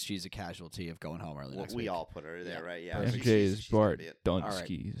think she's a casualty of going home early Well, next we week. all put her there, Yeah. right? Yeah. Perfect. MJ she's is gonna Bart be it.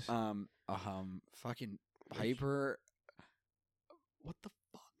 Dunskys. Fucking Piper. What the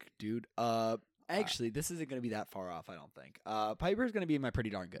fuck, dude? Actually, this isn't gonna be that far off. I don't think. Piper's gonna be in my pretty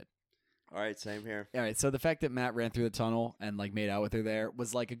darn good. All right, same here. All right. So the fact that Matt ran through the tunnel and like made out with her there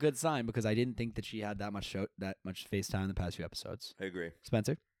was like a good sign because I didn't think that she had that much face time in the past few episodes. I agree.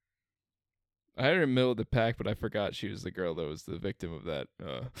 Spencer. I had her in the middle of the pack, but I forgot she was the girl that was the victim of that.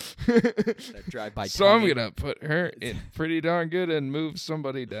 That drive-by. So I'm tonguing. gonna put her in pretty darn good and move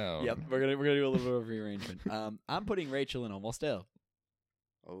somebody down. Yep, we're gonna do a little bit of rearrangement. I'm putting Rachel in Almost Dale.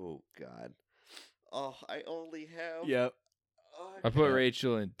 Oh God. Oh, I only have. Yep. Oh, I put Yeah.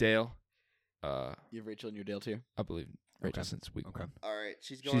 Rachel in Dale. You have Rachel in your Dale too. I believe Rachel Okay. since week Okay. one. All right,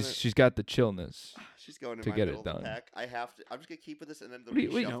 she's going. She's got the chillness. She's going in to my get it middle of the done. pack. I have to. I'm just gonna keep with this and then the What do you-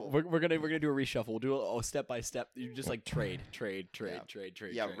 reshuffle. No, we're gonna do a reshuffle. We'll do a step by step. You just like trade. Yeah. Trade.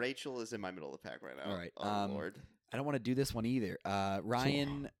 Yeah, Rachel is in my middle of the pack right now. All right, Oh Lord. I don't want to do this one either.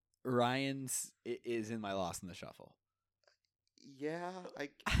 Ryan's is in my Lost in the Shuffle. Yeah, I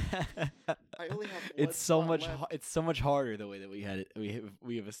only have. One It's so spot much. left. It's so much harder the way that we had it.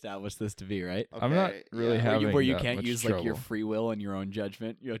 We have established this to be, right? I'm not Okay, really yeah. having Where you that can't much use like your trouble. free will and your own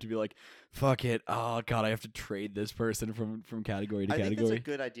judgment. You have to be like, fuck it. Oh god, I have to trade this person from category to I think category. that's a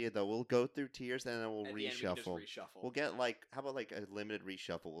good idea though. We'll go through tiers and then we'll At the end, we can just reshuffle. reshuffle. We'll get like how about like a limited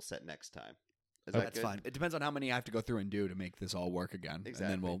reshuffle we'll set next time. Is Oh, that that's good? fine. It depends on how many I have to go through and do to make this all work again, and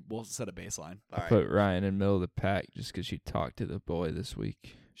Exactly. then we'll set a baseline. All I right. put Ryan in middle of the pack just because she talked to the boy this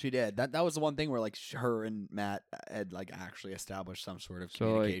week. She did. That was the one thing where like her and Matt had like actually established some sort of So,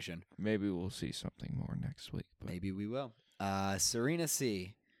 like, communication. Maybe we'll see something more next week. But Maybe we will. Serena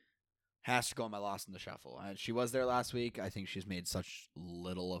C has to go on my Lost in the Shuffle. She was there last week. I think she's made such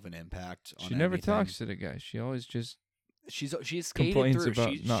little of an impact. On she never anything. talks to the guy. She always just She's skated complains through.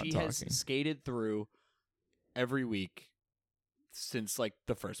 about she not has talking. skated through every week since like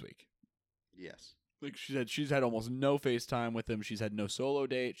the first week. Yes. Like she said, she's had almost no FaceTime with him. She's had no solo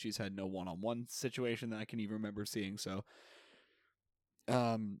date. She's had no one-on-one situation that I can even remember seeing. So,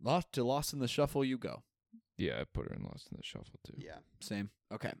 Lost in the Shuffle, you go. yeah. I put her in Lost in the Shuffle too. Yeah. Same.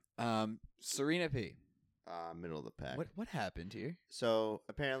 Okay. Serena P. Middle of the pack. What happened here? So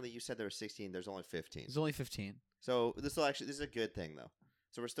apparently you said there were 16. There's only 15. There's only 15. So this is a good thing though.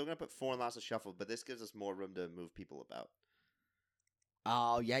 So we're still gonna put 4 in Lost of Shuffle, but this gives us more room to move people about.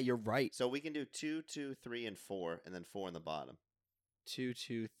 Oh yeah, you're right. So we can do 2, 2, 3, and 4, and then 4 in the bottom. 2,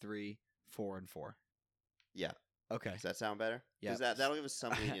 2, 3, 4, and 4. Yeah. Okay. Does that sound better? Yeah. Because that'll give us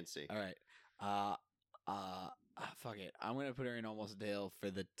some leniency. All right. Fuck it. I'm gonna put her in Almost Dale for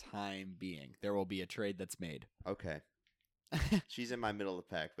the time being. There will be a trade that's made. Okay. She's in my middle of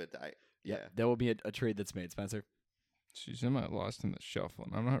the pack, but yeah. There will be a trade that's made, Spencer. She's in my Lost in the Shuffle,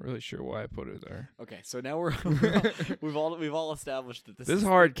 and I'm not really sure why I put her there. Okay, so now we've all established that This is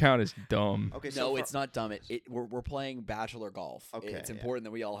hard count is dumb. Okay. No, So it's not dumb. We're playing bachelor golf. Okay, It's yeah. important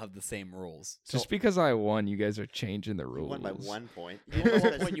that we all have the same rules. Just because I won, you guys are changing the You rules. won by 1 point. At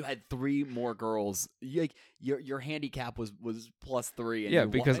one point you had 3 more girls. Your handicap was +3. And Yeah, you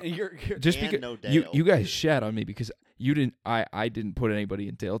because won, you're Just And because no you Dale. guys shat on me because you didn't. I didn't put anybody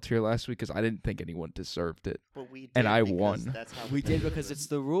in Dale tier last week because I didn't think anyone deserved it. But we did And I because won. That's how we did competitive because it it's is.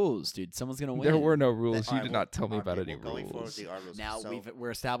 the rules, dude. Someone's gonna win. There were no rules. All You right, did well, not tell me about okay, any well, going forward, rules. the are rules. Now So- we're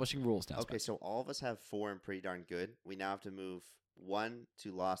establishing rules now. Okay, so all of us have 4 and pretty darn good. We now have to move 1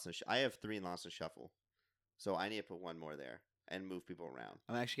 to Lost in I have 3 in Lost in Shuffle. So I need to put 1 more there and move people around.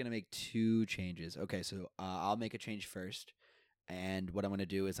 I'm actually gonna make 2 changes. Okay, so I'll make a change first, and what I'm gonna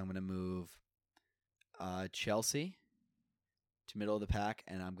do is I'm gonna move Chelsea to middle of the pack,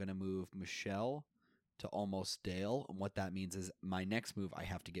 and I'm gonna move Michelle to Almost Dale. And what that means is my next move, I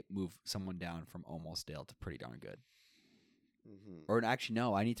have to move someone down from Almost Dale to pretty darn good. Mm-hmm. Or actually,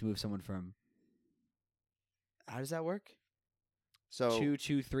 no, I need to move someone from. How does that work? So 2,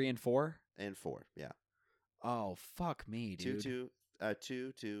 2, 3, and 4. and 4, yeah. Oh fuck me, 2, dude. 2.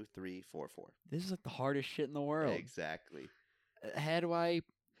 2, 2, 3, 4, 4. This is like the hardest shit in the world. Exactly. How do I?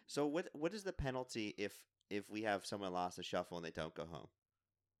 So what is the penalty if we have someone lost the shuffle and they don't go home?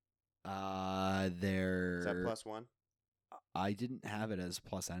 Is that There. +1? I didn't have it as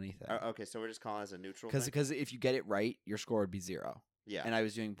plus anything. Okay, so we're just calling it as a neutral. Because if you get it right, your score would be 0. Yeah. And I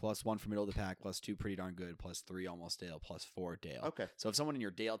was doing +1 for middle of the pack, +2 pretty darn good, +3 almost Dale, +4 Dale. Okay. So if someone in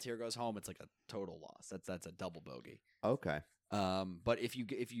your Dale tier goes home, it's like a total loss. That's a double bogey. Okay. But if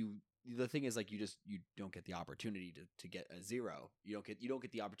you the thing is like you don't get the opportunity to get a 0. You don't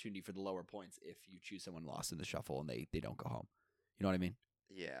get the opportunity for the lower points if you choose someone lost in the shuffle and they don't go home. You know what I mean?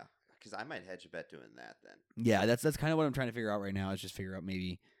 Yeah. Because I might hedge a bet doing that then. Yeah, that's kind of what I'm trying to figure out right now. Is just figure out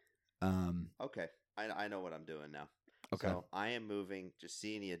maybe. Okay. I know what I'm doing now. Okay. So I am moving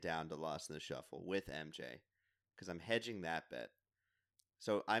Jasenia down to lost in the shuffle with MJ because I'm hedging that bet.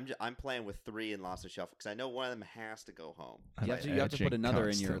 So I'm playing with 3 in lost in the shuffle because I know one of them has to go home. You have to put another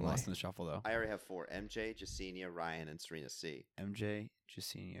in your lost in the shuffle though. I already have 4: MJ, Jasenia, Ryan, and Serena C. MJ,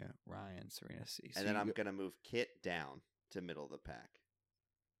 Jasenia, Ryan, Serena C. And then I'm gonna move Kit down to middle of the pack.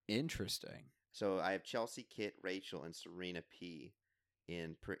 Interesting. So I have Chelsea, Kit, Rachel, and Serena P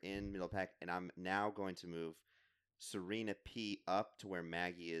in middle pack, and I'm now going to move Serena P up to where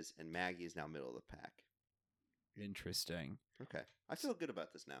Maggie is, and Maggie is now middle of the pack. Interesting. Okay, I feel good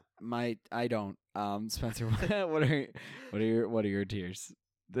about this now. I don't. Spencer, what are your tiers?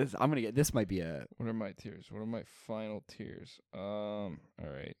 This might be a. What are my tiers? What are my final tiers? All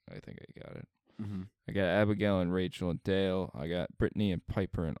right, I think I got it. Mm-hmm. I got Abigail and Rachel and Dale. I got Brittany and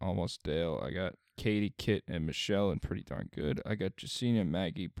Piper and almost Dale. I got Katie, Kit, and Michelle and pretty darn good. I got Jasenia,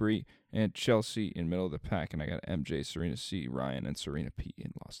 Maggie, Bree, and Chelsea in middle of the pack. And I got MJ, Serena C, Ryan, and Serena P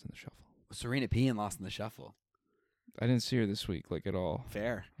in Lost in the Shuffle. Serena P and Lost in the Shuffle. I didn't see her this week, like, at all.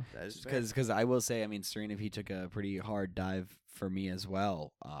 Fair. That is fair. Because I will say, I mean, Serena P took a pretty hard dive for me as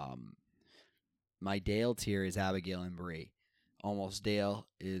well. My Dale tier is Abigail and Bree. Almost Dale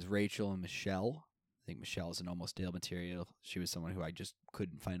is Rachel and Michelle. I think Michelle is an almost Dale material. She was someone who I just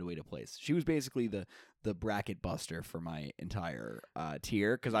couldn't find a way to place. She was basically the bracket buster for my entire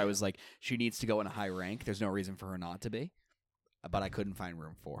tier because I was like, she needs to go in a high rank. There's no reason for her not to be. But I couldn't find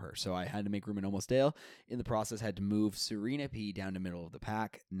room for her. So I had to make room in Almost Dale. In the process, had to move Serena P down to middle of the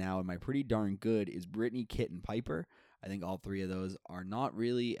pack. Now in my pretty darn good is Brittany, Kit, and Piper. I think all 3 of those are not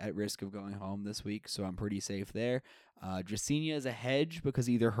really at risk of going home this week, so I'm pretty safe there. Jasenia is a hedge because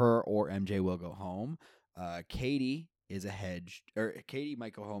either her or MJ will go home. Katie is a hedge, or Katie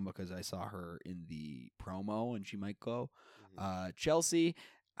might go home because I saw her in the promo and she might go. Chelsea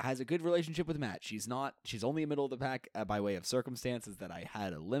has a good relationship with Matt. She's only in middle of the pack by way of circumstances that I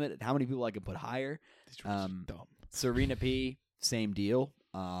had a limit at how many people I could put higher. Dumb. Serena P, same deal.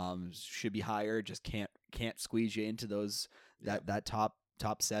 Should be higher, just can't squeeze you into those that top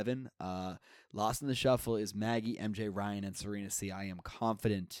 7. Lost in the Shuffle is Maggie, MJ, Ryan, and Serena C. I am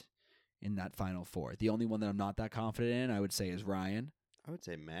confident in that final 4. The only one that I'm not that confident in, I would say, is Ryan. I would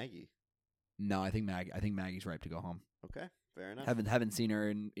say Maggie. No, I think Maggie's ripe to go home. Okay, fair enough. Haven't seen her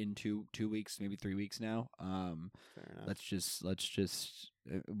in 2 weeks, maybe 3 weeks now. Fair enough. Let's just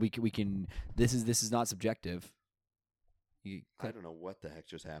we can. This is not subjective. I don't know what the heck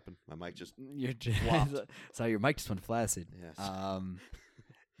just happened. My mic just You're just, flopped. so your mic just went flaccid. Yes.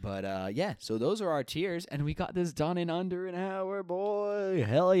 But yeah, so those are our tiers, and we got this done in under an hour, boy.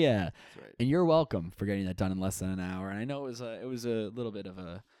 Hell yeah! That's right. And you're welcome for getting that done in less than an hour. And I know it was a little bit of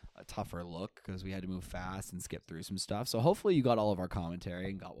a tougher look because we had to move fast and skip through some stuff. So hopefully you got all of our commentary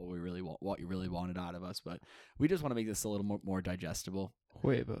and got what you really wanted out of us. But we just want to make this a little more digestible.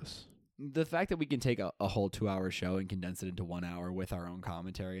 Huevos. The fact that we can take a whole 2-hour show and condense it into 1 hour with our own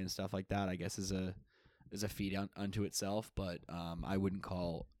commentary and stuff like that, I guess is a feat unto itself. But I wouldn't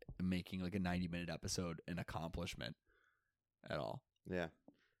call making like a 90-minute episode an accomplishment at all. Yeah.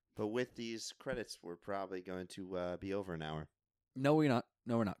 But with these credits, we're probably going to be over an hour. No, we're not.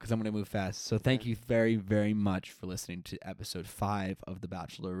 Because I'm going to move fast. So thank you very, very much for listening to episode 5 of the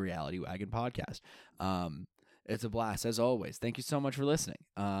Bachelor Reality Wagon podcast. It's a blast, as always. Thank you so much for listening.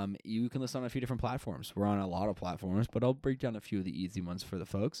 You can listen on a few different platforms. We're on a lot of platforms, but I'll break down a few of the easy ones for the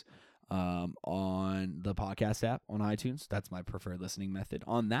folks. On the podcast app on iTunes, that's my preferred listening method.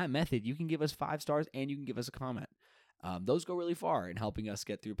 On that method, you can give us 5 stars and you can give us a comment. Those go really far in helping us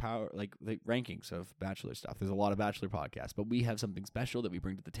get through the rankings of Bachelor stuff. There's a lot of Bachelor podcasts, but we have something special that we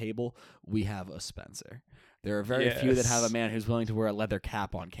bring to the table. We have a Spencer. There are very few that have a man who's willing to wear a leather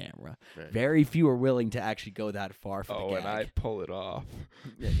cap on camera. Right. Very few are willing to actually go that far for the gag. And I pull it off.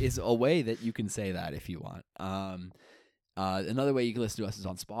 Is a way that you can say that if you want. Another way you can listen to us is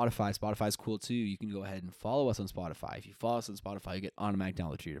on Spotify. Spotify's cool too. You can go ahead and follow us on Spotify. If you follow us on Spotify, you get automatic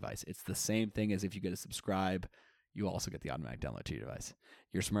download to your device. It's the same thing as if you get a subscribe, you also get the automatic download to your device.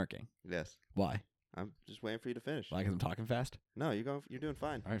 You're smirking. Yes. Why? I'm just waiting for you to finish. Why? Because I'm talking fast? No, you're doing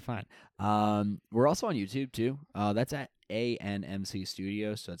fine. All right, fine. We're also on YouTube too. That's at ANMC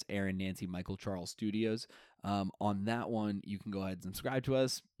Studios. So that's Aaron Nancy Michael Charles Studios. On that one, you can go ahead and subscribe to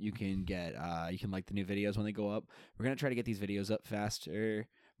us. You can get you can like the new videos when they go up. We're gonna try to get these videos up faster.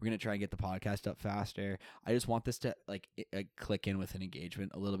 We're gonna try and get the podcast up faster. I just want this to click in with an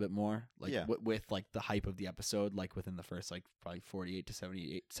engagement a little bit more, like Yeah. with like the hype of the episode, like within the first like probably 48 to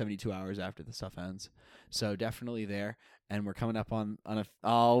 72 hours after the stuff ends. So definitely there. And we're coming up on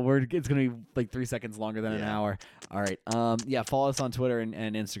it's gonna be like 3 seconds longer than an Yeah. hour. All right. Follow us on Twitter and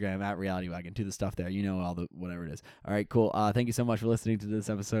Instagram at Reality Wagon. Do the stuff there. You know all the whatever it is. All right, cool. Thank you so much for listening to this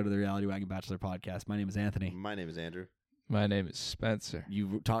episode of the Reality Wagon Bachelor Podcast. My name is Anthony. My name is Andrew. My name is Spencer.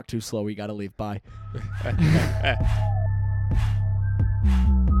 You talk too slow. We gotta leave. Bye.